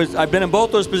I've been in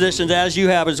both those positions, as you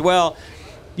have as well.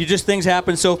 Things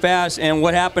happen so fast, and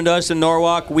what happened to us in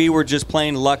Norwalk, we were just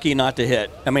plain lucky not to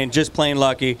hit. I mean, just plain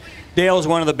lucky. Dale's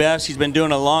one of the best. He's been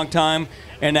doing it a long time,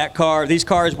 and these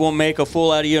cars will make a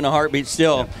fool out of you in a heartbeat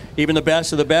still. Yeah. Even the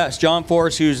best of the best. John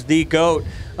Force, who's the GOAT,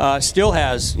 still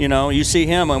has, you see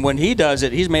him, and when he does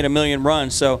it, he's made 1 million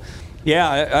runs. So,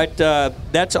 yeah,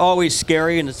 that's always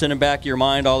scary, and it's in the back of your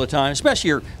mind all the time, especially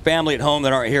your family at home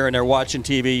that aren't here and they're watching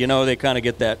TV. They kind of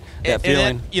get that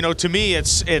feeling. And to me,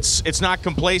 it's not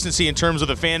complacency in terms of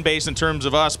the fan base, in terms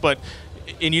of us,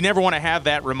 and you never want to have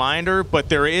that reminder, but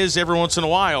there is every once in a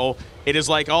while, it is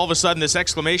like all of a sudden this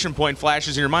exclamation point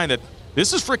flashes in your mind that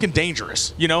this is freaking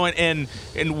dangerous, and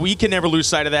we can never lose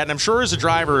sight of that. And I'm sure as a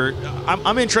driver,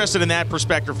 I'm interested in that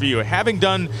perspective for you. Having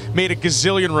made a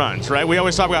gazillion runs, right? We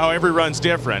always talk about how every run's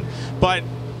different. But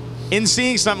in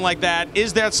seeing something like that,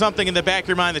 is that something in the back of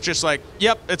your mind that's just like,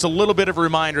 yep, it's a little bit of a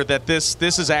reminder that this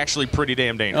is actually pretty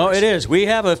damn dangerous? Oh, it is. We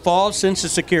have a false sense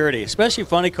of security, especially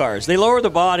funny cars. They lower the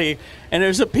body, and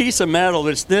there's a piece of metal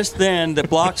that's this thin that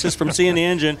blocks us from seeing the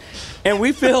engine. And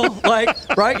we feel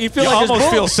like, right? You feel like almost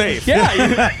feel safe.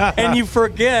 Yeah, and you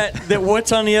forget that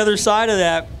what's on the other side of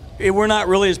that, we're not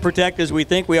really as protected as we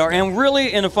think we are. And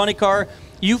really, in a funny car,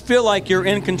 you feel like you're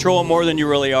in control more than you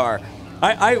really are.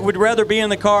 I would rather be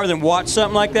in the car than watch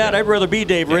something like that. I'd rather be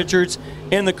Dave Richards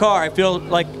in the car. I feel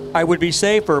like I would be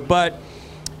safer. But,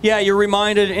 yeah, you're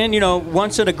reminded, and,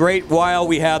 once in a great while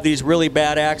we have these really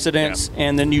bad accidents,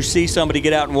 and then you see somebody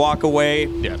get out and walk away,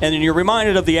 and then you're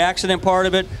reminded of the accident part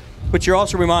of it, but you're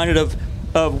also reminded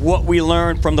of what we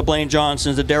learned from the Blaine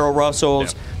Johnsons, the Darrell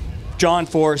Russells, John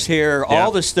Force here,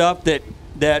 all the stuff that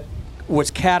was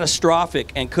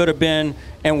catastrophic and could have been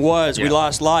and was. We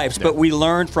lost lives, but we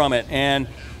learned from it. And,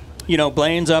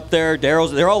 Blaine's up there,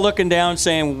 Daryl's, they're all looking down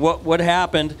saying what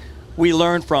happened. We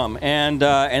learned from, and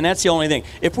that's the only thing.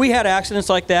 If we had accidents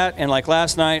like that, and like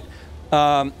last night,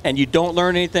 and you don't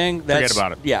learn anything, forget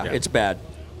about it. Yeah, it's bad.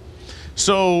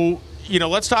 So,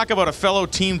 let's talk about a fellow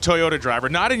Team Toyota driver,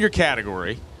 not in your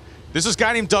category. This is a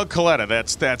guy named Doug Coletta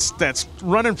that's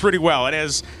running pretty well. And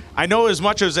as I know, as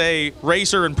much as a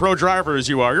racer and pro driver as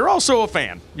you are, you're also a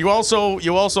fan. You also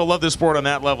love this sport on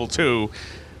that level too.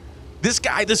 This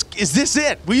guy, is this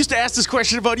it? We used to ask this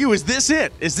question about you. Is this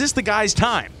it? Is this the guy's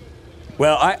time?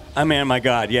 Well, I mean, my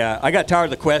God, yeah. I got tired of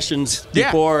the questions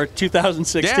before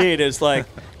 2016. Yeah. It's like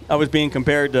I was being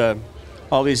compared to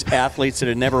all these athletes that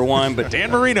had never won. But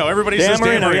Dan Marino, everybody says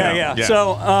Dan Marino. Yeah.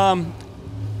 So,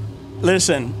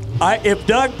 listen, if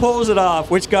Doug pulls it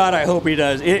off, which God I hope he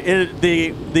does,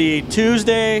 the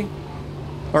Tuesday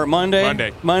or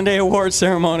Monday award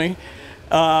ceremony,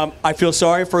 I feel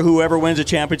sorry for whoever wins a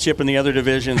championship in the other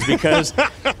divisions because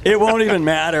it won't even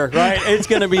matter, right? It's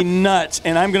going to be nuts,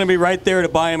 and I'm going to be right there to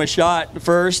buy him a shot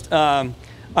first. I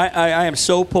am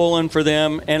so pulling for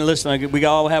them. And listen, we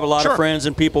all have a lot of friends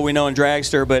and people we know in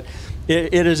Dragster, but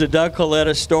it is a Doug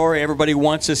Coletta story. Everybody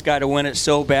wants this guy to win it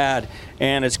so bad,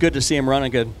 and it's good to see him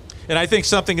running good. And I think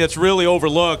something that's really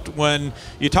overlooked when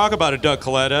you talk about a Doug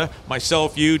Coletta,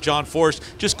 myself, you, John Forrest,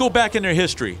 just go back in their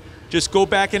history. Just go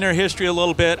back in their history a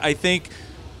little bit. I think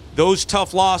those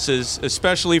tough losses,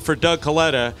 especially for Doug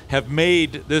Coletta, have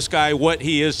made this guy what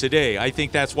he is today. I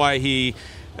think that's why he,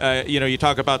 you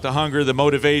talk about the hunger, the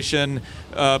motivation,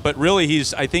 but really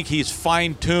I think he's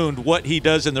fine-tuned what he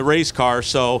does in the race car.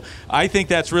 So I think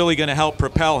that's really going to help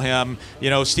propel him.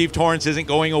 Steve Torrance isn't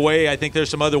going away. I think there's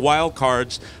some other wild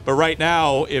cards. But right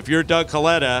now, if you're Doug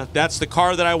Coletta, that's the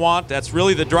car that I want. That's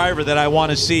really the driver that I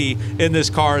want to see in this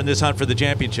car in this hunt for the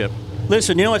championship.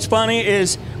 Listen, what's funny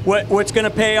is what's going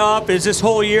to pay off is this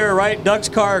whole year, right? Doug's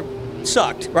car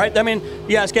sucked, right? I mean,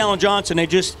 yes, Alan Johnson, they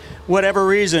just, whatever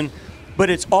reason, but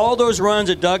it's all those runs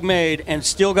that Doug made and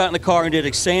still got in the car and did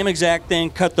the same exact thing,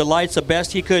 cut the lights the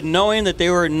best he could, knowing that they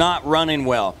were not running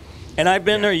well. And I've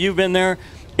been there, you've been there.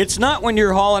 It's not when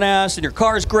you're hauling ass and your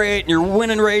car's great and you're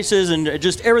winning races and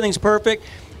just everything's perfect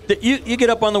that you get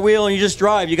up on the wheel and you just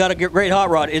drive. You got a great hot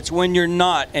rod. It's when you're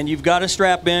not and you've got to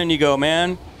strap in. You go,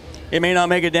 man, it may not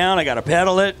make it down. I got to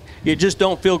pedal it. You just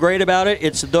don't feel great about it.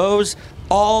 It's those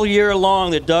all year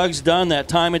long that Doug's done that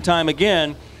time and time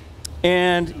again.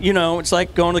 And, it's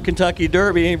like going to the Kentucky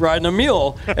Derby and riding a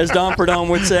mule, as Don Perdome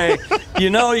would say. You're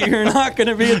not going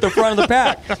to be at the front of the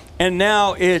pack. And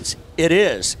now it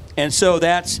is. And so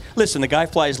listen, the guy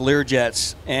flies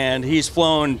Learjets, and he's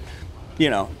flown,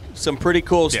 some pretty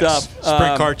cool stuff.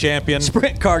 Sprint car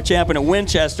champion at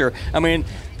Winchester. I mean,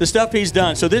 the stuff he's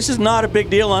done. So this is not a big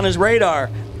deal on his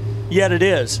radar, yet it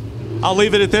is. I'll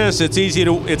leave it at this. It's easy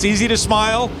to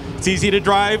smile. It's easy to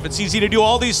drive. It's easy to do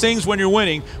all these things when you're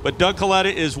winning. But Doug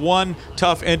Coletta is one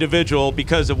tough individual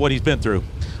because of what he's been through.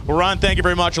 Well, Ron, thank you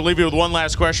very much. I'll leave you with one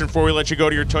last question before we let you go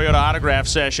to your Toyota autograph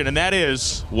session, and that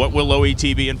is, what will OET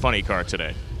be in Funny Car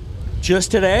today? Just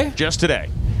today? Just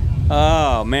today.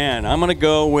 Oh man, I'm gonna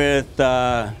go with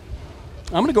an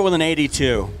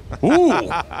 82.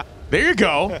 Ooh, there you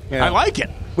go. Yeah. I like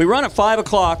it. We run at 5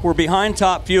 o'clock. We're behind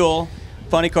Top Fuel.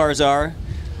 Funny cars are.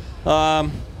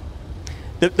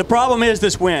 The problem is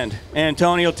this wind, and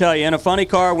Tony will tell you, in a funny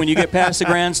car, when you get past the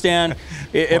grandstand,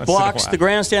 it blocks, the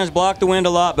grandstands block the wind a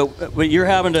lot, but you're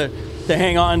having to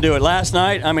hang on to it. Last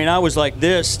night, I mean, I was like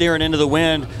this, steering into the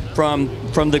wind from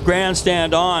the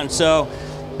grandstand on, so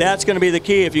that's going to be the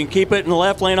key. If you can keep it in the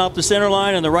left lane off the center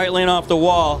line and the right lane off the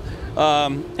wall,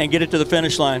 and get it to the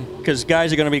finish line, because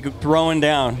guys are going to be throwing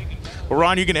down. Well,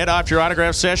 Ron, you can head off to your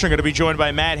autograph session. We're going to be joined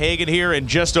by Matt Hagan here in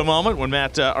just a moment when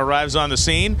Matt arrives on the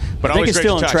scene. But I think always he's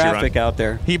still in traffic out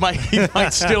there. He might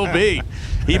still be.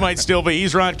 He might still be.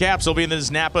 He's Ron Capps. He'll be in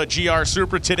this Napa GR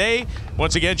Supra today.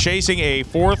 Once again, chasing a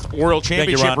 4th World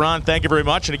Championship. Thank you, Ron, thank you very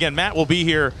much. And again, Matt will be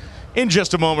here in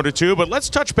just a moment or two, but let's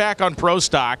touch back on Pro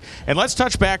Stock, and let's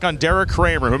touch back on Derek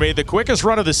Kramer, who made the quickest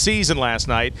run of the season last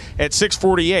night at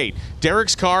 6:48.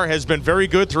 Derek's car has been very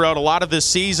good throughout a lot of this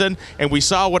season, and we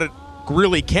saw what it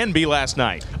really can be last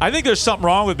night. I think there's something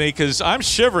wrong with me because I'm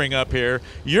shivering up here.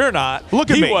 You're not. Look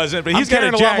at me. He wasn't, but he's got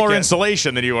a lot more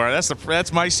insulation than you are.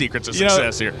 That's my secret to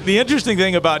success here. The interesting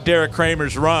thing about Derek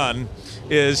Kramer's run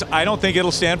is I don't think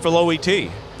it'll stand for low ET.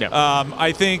 Yeah.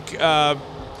 I think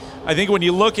when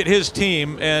you look at his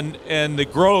team and the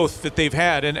growth that they've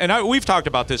had, and we've talked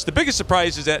about this, the biggest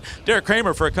surprise is that Derek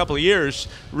Kramer for a couple of years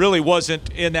really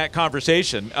wasn't in that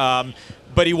conversation.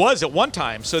 but he was at one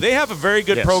time. So they have a very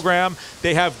good program.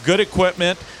 They have good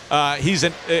equipment. He's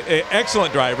an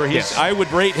excellent driver. I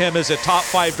would rate him as a top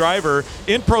 5 driver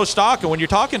in pro stock. And when you're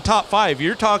talking top 5,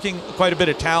 you're talking quite a bit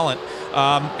of talent.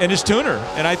 And his tuner.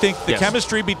 And I think the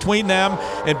chemistry between them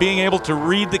and being able to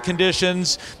read the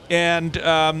conditions and,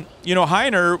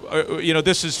 Heiner,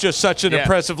 this is just such an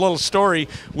impressive little story.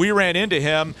 We ran into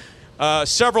him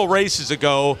several races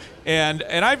ago, and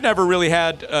I've never really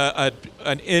had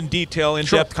an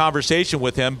in-depth conversation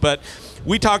with him, but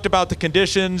we talked about the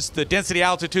conditions, the density,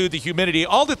 altitude, the humidity,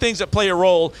 all the things that play a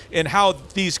role in how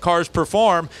these cars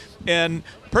perform, and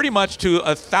pretty much to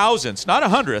a thousandth, not a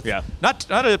hundredth,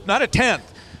 not a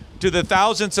tenth, to the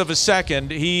thousandths of a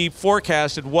second, he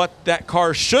forecasted what that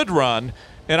car should run.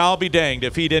 And I'll be danged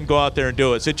if he didn't go out there and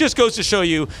do it. So it just goes to show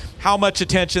you how much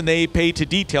attention they pay to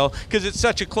detail, because it's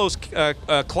such a close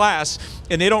class,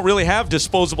 and they don't really have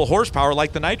disposable horsepower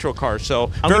like the nitro cars. So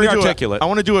very articulate. I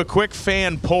want to do a quick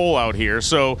fan poll out here.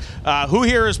 So who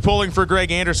here is pulling for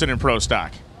Greg Anderson in Pro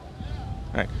Stock?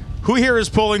 All right. Who here is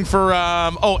pulling for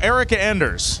Erica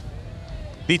Enders?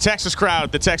 The Texas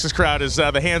crowd is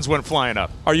the hands went flying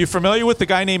up. Are you familiar with the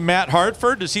guy named Matt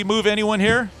Hartford? Does he move anyone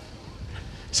here?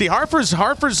 See,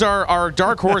 Hartford's our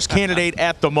dark horse candidate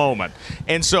at the moment.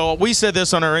 And so we said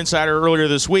this on our Insider earlier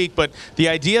this week, but the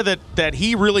idea that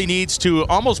he really needs to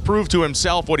almost prove to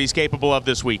himself what he's capable of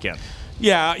this weekend.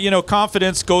 Yeah,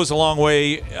 confidence goes a long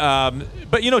way.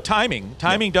 But, timing.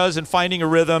 Timing does, and finding a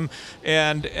rhythm.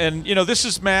 And this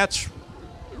is Matt's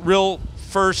real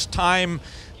first time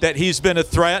that he's been a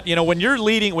threat. When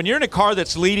you're in a car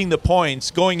that's leading the points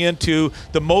going into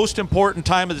the most important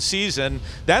time of the season,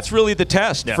 that's really the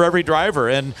test for every driver.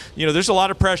 And, there's a lot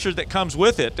of pressure that comes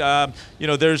with it.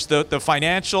 There's the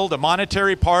financial, the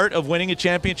monetary part of winning a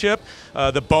championship,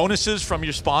 the bonuses from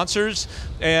your sponsors,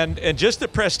 and just the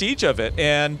prestige of it.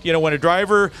 And, when a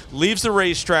driver leaves the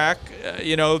racetrack,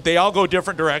 they all go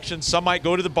different directions. Some might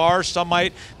go to the bar, some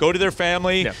might go to their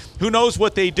family. Yeah. Who knows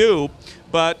what they do?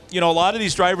 But, a lot of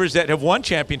these drivers that have won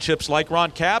championships, like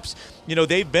Ron Capps,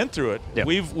 they've been through it.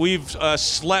 Yep. We've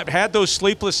had those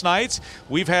sleepless nights.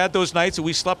 We've had those nights that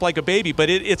we slept like a baby. But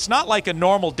it's not like a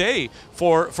normal day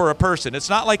for a person. It's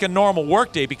not like a normal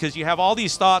work day, because you have all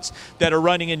these thoughts that are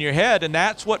running in your head, and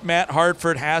that's what Matt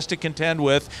Hartford has to contend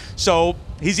with. So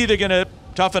he's either going to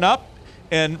toughen up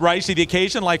and rise to the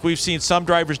occasion like we've seen some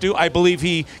drivers do. I believe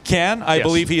he can. I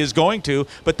believe he is going to.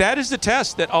 But that is the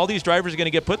test that all these drivers are going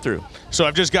to get put through. So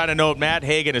I've just got a note. Matt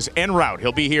Hagan is en route.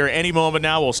 He'll be here any moment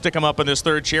now. We'll stick him up in this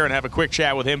third chair and have a quick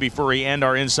chat with him before we end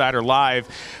our Insider Live.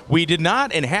 We did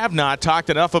not and have not talked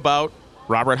enough about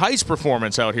Robert Height's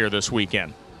performance out here this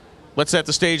weekend. Let's set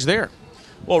the stage there.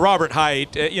 Well, Robert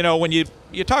Height, when you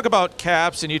talk about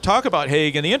Capps and you talk about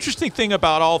Hagan, the interesting thing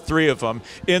about all three of them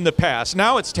in the past,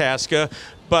 now it's Tasca,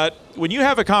 but when you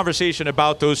have a conversation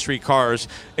about those three cars,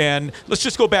 and let's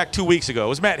just go back 2 weeks ago, it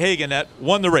was Matt Hagan that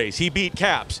won the race. He beat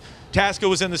Capps. Tasca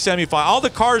was in the semifinal. All the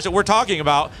cars that we're talking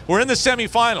about were in the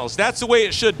semifinals. That's the way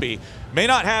it should be. May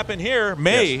not happen here.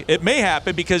 It may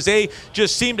happen because they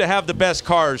just seem to have the best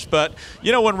cars. But,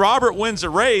 when Robert wins a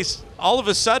race, all of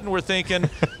a sudden we're thinking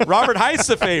Robert Height's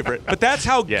the favorite. But that's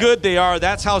how good they are.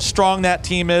 That's how strong that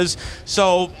team is.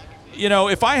 So,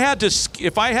 if I had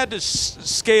to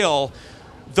scale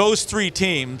those three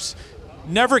teams,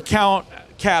 never count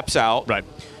Capps out. Right.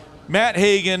 Matt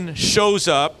Hagan shows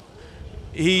up.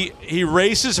 He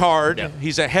races hard. Yeah.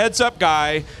 He's a heads-up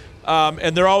guy,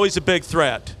 and they're always a big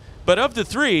threat. But of the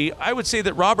three, I would say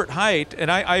that Robert Height,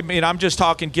 and I'm just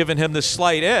talking giving him the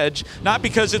slight edge, not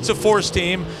because it's a forced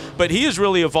team, but he has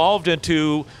really evolved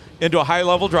into a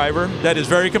high-level driver that is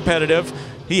very competitive.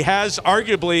 He has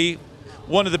arguably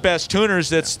one of the best tuners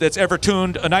that's ever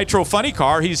tuned a nitro funny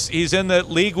car. He's in the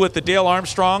league with the Dale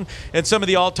Armstrong and some of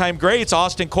the all-time greats,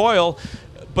 Austin Coyle.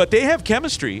 But they have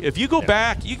chemistry. If you go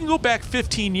back, you can go back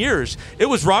 15 years. It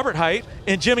was Robert Height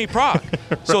and Jimmy Prock.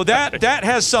 Right. So that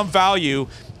has some value.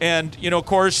 And, of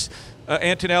course,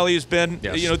 Antonelli has been,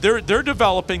 they're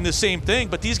developing the same thing.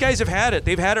 But these guys have had it.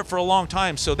 They've had it for a long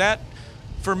time. So that,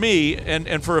 for me,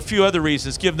 and for a few other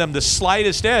reasons, give them the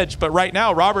slightest edge. But right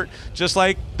now, Robert, just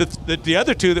like the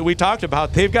other two that we talked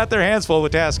about, they've got their hands full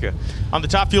with Tasca. On the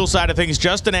Top Fuel side of things,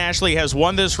 Justin Ashley has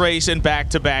won this race in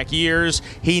back-to-back years.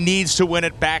 He needs to win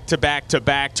it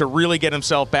back-to-back-to-back to really get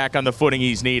himself back on the footing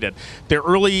he's needed. Their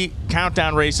early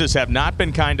countdown races have not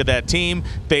been kind to that team.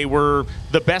 They were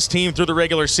the best team through the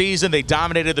regular season. They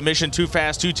dominated the Mission Too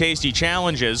Fast, Too Tasty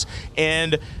challenges,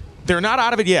 and they're not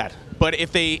out of it yet. But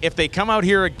if they come out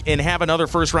here and have another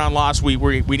first-round loss,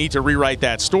 we need to rewrite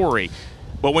that story.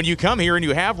 But when you come here and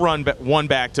you have run one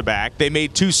back-to-back, they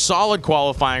made 2 solid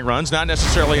qualifying runs, not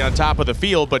necessarily on top of the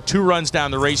field, but 2 runs down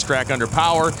the racetrack under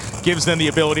power, gives them the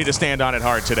ability to stand on it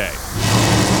hard today.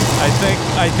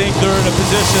 I think they're in a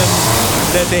position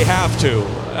that they have to.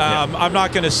 I'm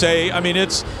not going to say. I mean,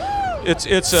 it's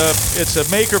a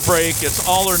make or break. It's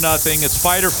all or nothing. It's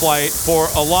fight or flight for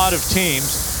a lot of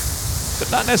teams,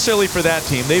 but not necessarily for that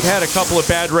team. They've had a couple of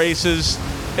bad races,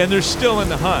 and they're still in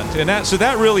the hunt, and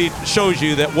that really shows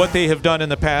you that what they have done in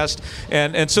the past,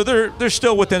 and so they're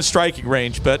still within striking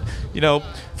range. But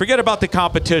forget about the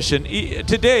competition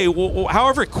today.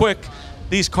 However quick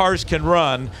these cars can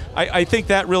run, I think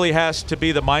that really has to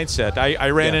be the mindset. I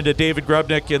ran into David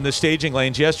Grubnick in the staging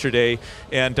lanes yesterday,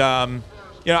 and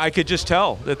I could just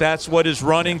tell that that's what is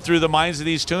running through the minds of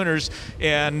these tuners.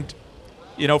 And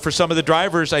for some of the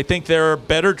drivers, I think there are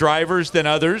better drivers than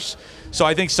others. So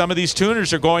I think some of these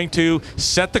tuners are going to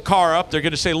set the car up. They're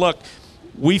going to say, look,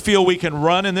 we feel we can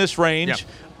run in this range. Yep.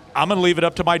 I'm going to leave it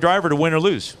up to my driver to win or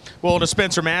lose. Well,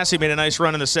 Spencer Massey made a nice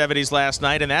run in the 70s last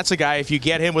night, and that's a guy, if you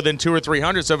get him within 2 or 3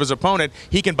 hundredths of his opponent,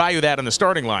 he can buy you that in the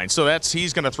starting line. So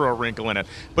he's going to throw a wrinkle in it.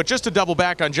 But just to double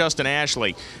back on Justin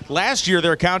Ashley, last year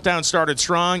their countdown started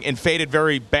strong and faded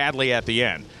very badly at the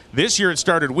end. This year it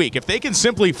started weak. If they can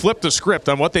simply flip the script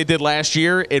on what they did last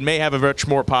year, it may have a much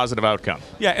more positive outcome.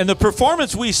 Yeah, and the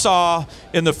performance we saw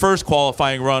in the first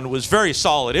qualifying run was very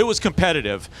solid. It was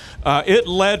competitive. It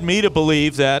led me to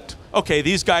believe that, okay,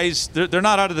 these guys, they're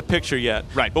not out of the picture yet.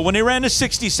 Right. But when they ran to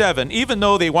 67, even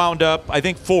though they wound up, I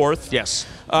think, 4th, yes,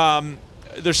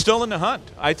 they're still in the hunt.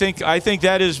 I think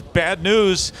that is bad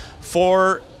news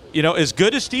for, as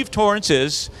good as Steve Torrence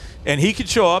is, and he can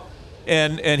show up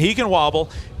and he can wobble,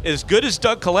 as good as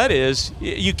Doug Collette is,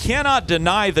 you cannot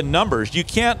deny the numbers. You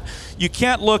can't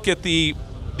look at the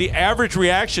average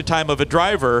reaction time of a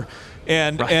driver,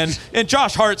 and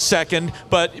Josh Hart's second,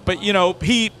 but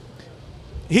he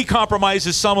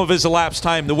compromises some of his elapsed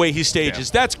time the way he stages.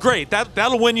 Yeah. That's great.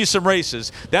 That'll win you some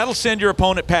races. That'll send your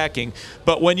opponent packing.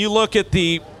 But when you look at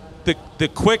the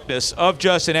quickness of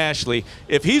Justin Ashley,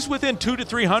 if he's within 2 to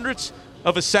 3 hundredths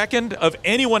of a second of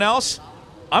anyone else,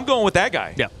 I'm going with that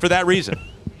guy for that reason.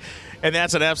 And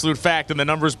that's an absolute fact, and the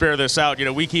numbers bear this out.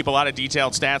 We keep a lot of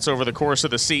detailed stats over the course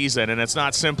of the season, and it's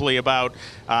not simply about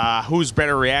who's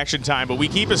better reaction time, but we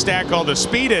keep a stat called the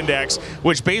speed index,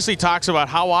 which basically talks about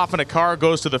how often a car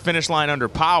goes to the finish line under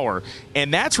power,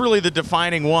 and that's really the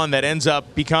defining one that ends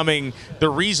up becoming the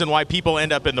reason why people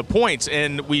end up in the points.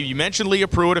 And you mentioned Leah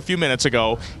Pruitt a few minutes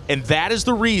ago, and that is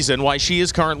the reason why she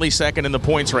is currently second in the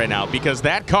points right now, because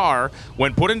that car,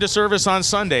 when put into service on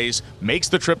Sundays, makes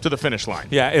the trip to the finish line.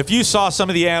 Yeah, if you saw some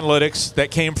of the analytics that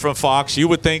came from Fox, you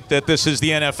would think that this is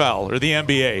the NFL or the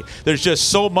NBA. There's just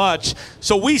so much.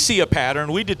 So we see a pattern,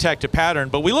 we detect a pattern,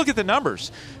 but we look at the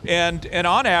numbers. And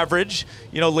on average,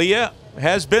 Leah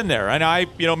has been there. And I,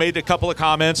 made a couple of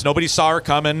comments. Nobody saw her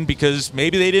coming because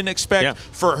maybe they didn't expect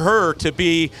for her to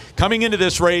be coming into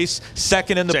this race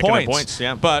second in the points.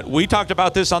 But we talked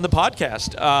about this on the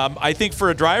podcast. I think for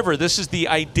a driver, this is the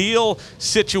ideal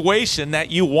situation that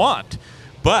you want.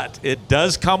 But it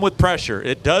does come with pressure.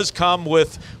 It does come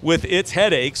with its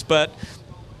headaches. But,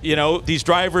 these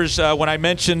drivers, when I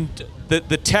mentioned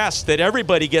the test that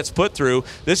everybody gets put through,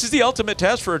 this is the ultimate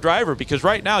test for a driver, because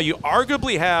right now you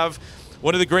arguably have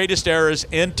one of the greatest eras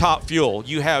in Top Fuel.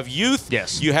 You have youth,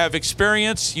 you have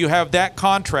experience, you have that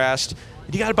contrast,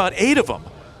 and you got about 8 of them.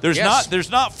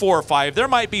 There's not 4 or 5. There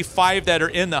might be 5 that are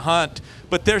in the hunt,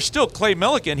 but there's still Clay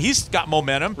Millican. He's got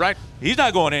momentum. Right. He's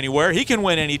not going anywhere. He can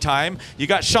win anytime. You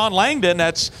got Sean Langdon.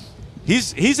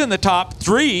 He's in the top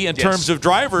 3 in terms of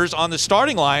drivers on the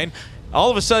starting line.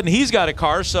 All of a sudden, he's got a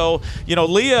car. So,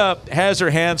 Leah has her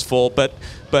hands full. But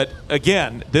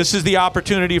again, this is the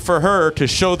opportunity for her to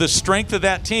show the strength of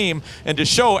that team and to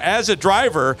show, as a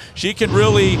driver, she can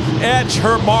really edge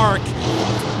her mark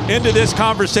into this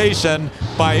conversation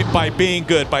by being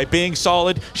good, by being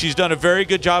solid. She's done a very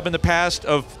good job in the past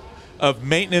of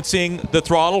maintaining the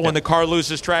throttle when the car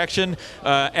loses traction.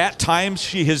 At times,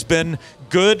 she has been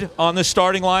good on the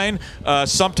starting line,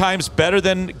 sometimes better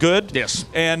than good. Yes.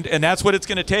 And that's what it's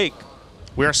going to take.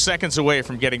 We are seconds away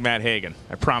from getting Matt Hagan.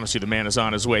 I promise you the man is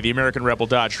on his way. The American Rebel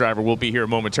Dodge driver will be here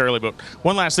momentarily. But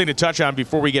one last thing to touch on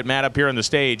before we get Matt up here on the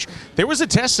stage. There was a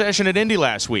test session at Indy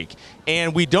last week.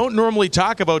 And we don't normally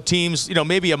talk about teams,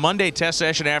 maybe a Monday test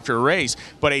session after a race,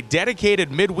 but a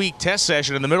dedicated midweek test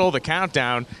session in the middle of the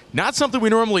countdown, not something we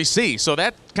normally see. So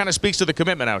that kind of speaks to the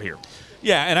commitment out here.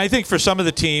 Yeah, and I think for some of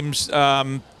the teams,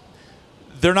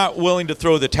 they're not willing to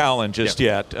throw the towel in just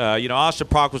yet. Austin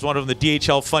Prock was one of them. The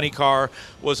DHL funny car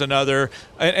was another.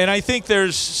 And I think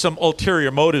there's some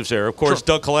ulterior motives there. Of course,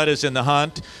 Doug Coletta's in the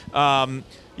hunt.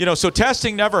 So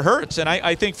testing never hurts. And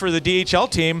I think for the DHL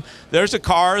team, there's a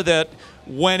car that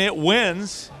when it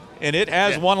wins, and it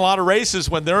has won a lot of races,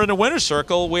 when they're in the winner's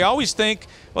circle, we always think,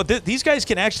 well, these guys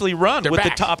can actually run with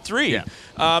the top three.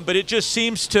 But it just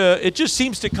seems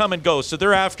to come and go. So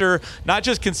they're after not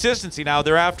just consistency now;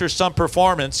 they're after some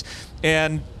performance.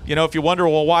 And if you wonder,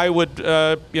 well, why would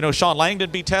Sean Langdon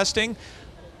be testing?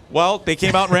 Well, they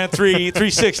came out and ran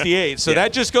 368. So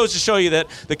that just goes to show you that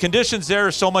the conditions there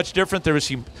are so much different. There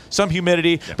was some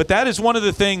humidity, but that is one of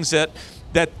the things that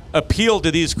appealed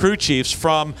to these crew chiefs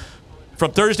from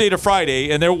Thursday to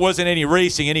Friday, and there wasn't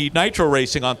any nitro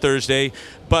racing on Thursday,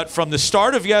 but from the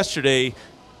start of yesterday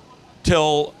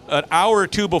till an hour or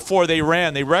two before they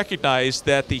ran, they recognized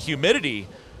that the humidity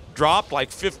dropped like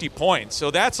 50 points.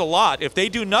 So that's a lot. If they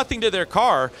do nothing to their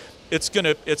car, it's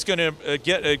gonna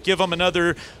give them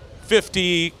another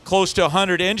 50, close to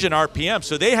 100 engine RPM.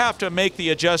 So they have to make the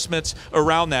adjustments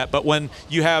around that. But when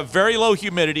you have very low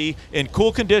humidity in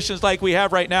cool conditions like we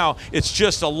have right now, it's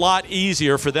just a lot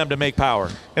easier for them to make power.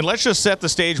 And let's just set the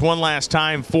stage one last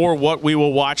time for what we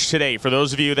will watch today. For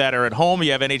those of you that are at home,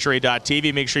 you have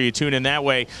NHRA.TV. Make sure you tune in that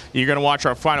way. You're going to watch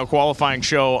our final qualifying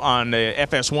show on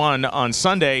FS1 on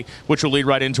Sunday, which will lead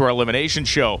right into our elimination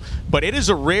show. But it is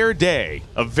a rare day,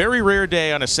 a very rare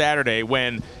day on a Saturday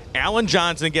when Alan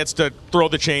Johnson gets to throw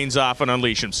the chains off and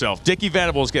unleash himself. Dickie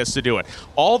Venables gets to do it.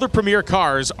 All the premier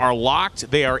cars are locked,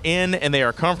 they are in, and they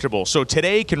are comfortable. So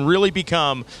today can really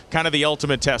become kind of the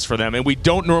ultimate test for them, and we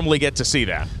don't normally get to see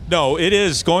that. No, it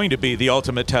is going to be the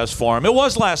ultimate test for them. It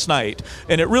was last night,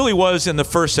 and it really was in the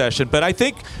first session. But I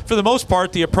think for the most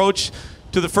part, the approach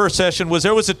to the first session was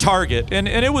there was a target, and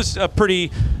it was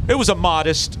a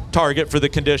modest target for the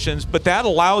conditions, but that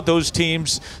allowed those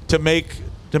teams to make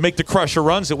the crusher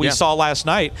runs that we saw last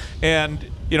night. And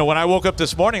when I woke up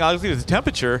this morning, I looked at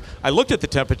the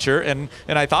temperature, and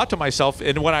I thought to myself,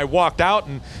 and when I walked out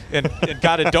and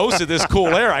got a dose of this cool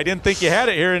air, I didn't think you had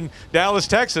it here in Dallas,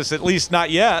 Texas, at least not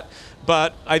yet.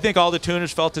 But I think all the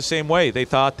tuners felt the same way. They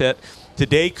thought that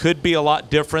today could be a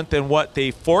lot different than what they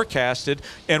forecasted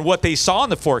and what they saw in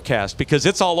the forecast, because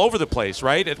it's all over the place,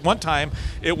 right? At one time,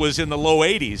 it was in the low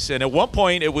 80s, and at one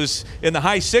point, it was in the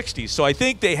high 60s. So I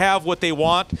think they have what they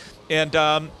want,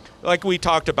 and like we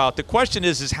talked about, the question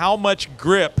is how much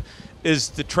grip is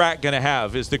the track going to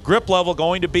have? Is the grip level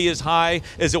going to be as high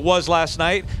as it was last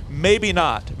night? Maybe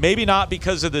not. Maybe not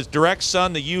because of the direct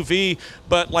sun, the UV,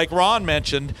 but like Ron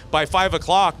mentioned, by 5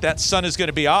 o'clock, that sun is going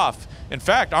to be off. In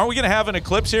fact, aren't we going to have an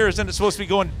eclipse here? Isn't it supposed to be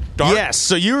going dark? Yes.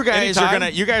 So you guys are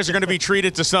going to be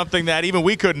treated to something that even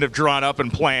we couldn't have drawn up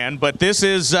and planned. But this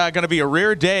is going to be a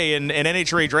rare day in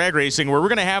NHRA drag racing where we're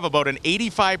going to have about an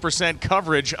 85%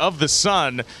 coverage of the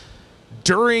sun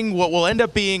during what will end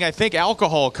up being, I think,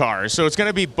 alcohol cars. So it's going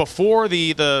to be before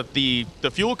the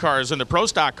fuel cars and the pro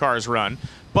stock cars run.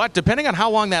 But depending on how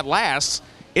long that lasts,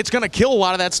 it's going to kill a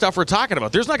lot of that stuff we're talking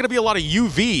about. There's not going to be a lot of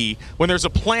UV when there's a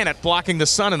planet blocking the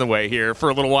sun in the way here for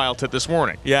a little while this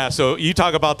morning. Yeah, so you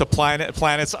talk about the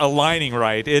planets aligning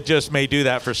right. It just may do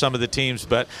that for some of the teams.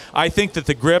 But I think that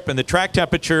the grip and the track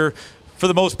temperature, for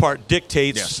the most part,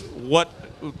 dictates what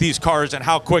these cars and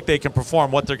how quick they can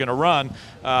perform, what they're going to run.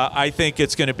 I think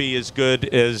it's going to be as good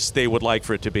as they would like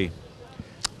for it to be.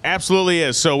 Absolutely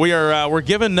is. So we're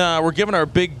giving our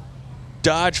big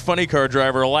Dodge funny car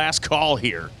driver a last call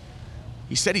here.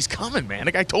 He said he's coming, man.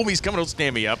 The guy told me he's coming. He'll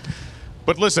stand me up.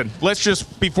 But listen, let's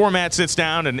just, before Matt sits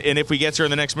down, and if we get here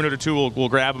in the next minute or two, we'll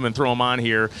grab him and throw him on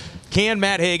here. Can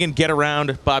Matt Hagan get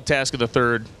around Bob Tasker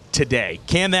III today?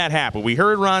 Can that happen? We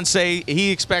heard Ron say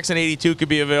he expects an 82 could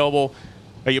be available.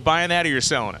 Are you buying that or you're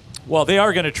selling it? Well, they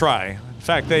are going to try. In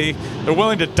fact, they're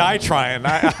willing to die trying.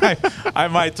 I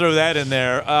might throw that in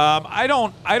there. I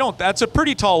don't. That's a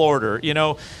pretty tall order.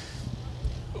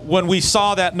 When we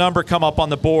saw that number come up on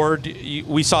the board,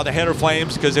 we saw the header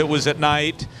flames because it was at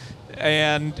night,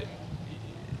 and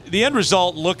the end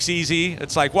result looks easy.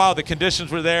 It's like, wow, the conditions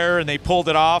were there and they pulled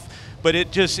it off,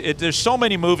 but there's so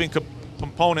many moving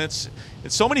components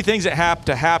and so many things that have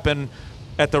to happen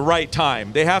at the right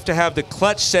time. They have to have the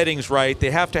clutch settings right. They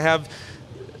have to have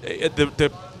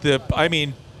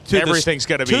everything's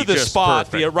got to be to the just spot,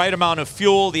 perfect. The right amount of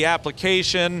fuel, the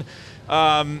application.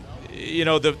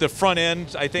 The front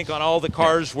end, I think, on all the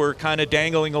cars were kind of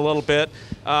dangling a little bit.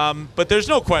 But there's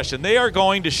no question. They are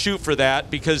going to shoot for that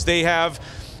because they have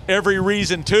every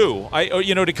reason to.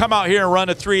 To come out here and run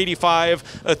a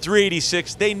 385, a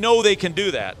 386, they know they can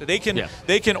do that. They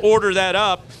can order that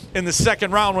up in the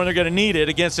second round when they're going to need it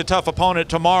against a tough opponent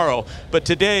tomorrow. But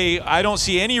today, I don't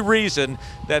see any reason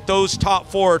that those top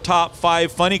 4 or top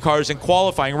 5 funny cars in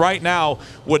qualifying right now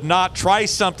would not try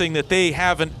something that they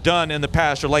haven't done in the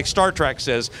past, or like Star Trek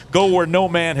says, go where no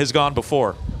man has gone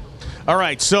before. All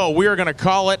right, so we are going to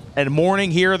call it a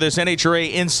morning here, this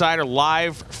NHRA Insider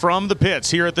live from the pits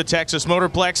here at the Texas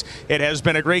Motorplex. It has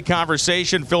been a great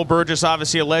conversation. Phil Burgess,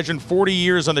 obviously a legend, 40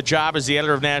 years on the job as the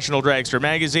editor of National Dragster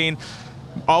magazine.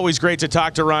 Always great to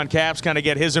talk to Ron Capps, kind of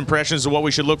get his impressions of what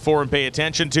we should look for and pay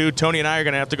attention to. Tony and I are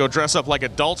going to have to go dress up like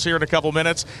adults here in a couple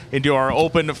minutes and do our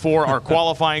open for our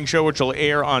qualifying show, which will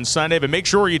air on Sunday. But make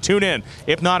sure you tune in.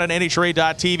 If not on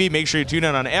NHRA.tv, make sure you tune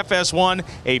in on FS1,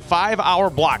 a 5-hour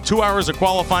block, 2 hours of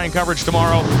qualifying coverage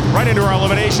tomorrow, right into our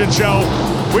elimination show.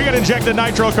 We're going to inject the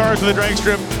nitro cars in the drag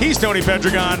strip. He's Tony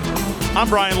Pedregon. I'm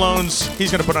Brian Lohnes.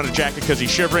 He's going to put on a jacket because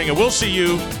he's shivering, and we'll see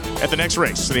you at the next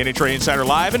race. So the NHRA Insider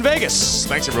Live in Vegas.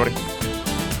 Thanks, everybody.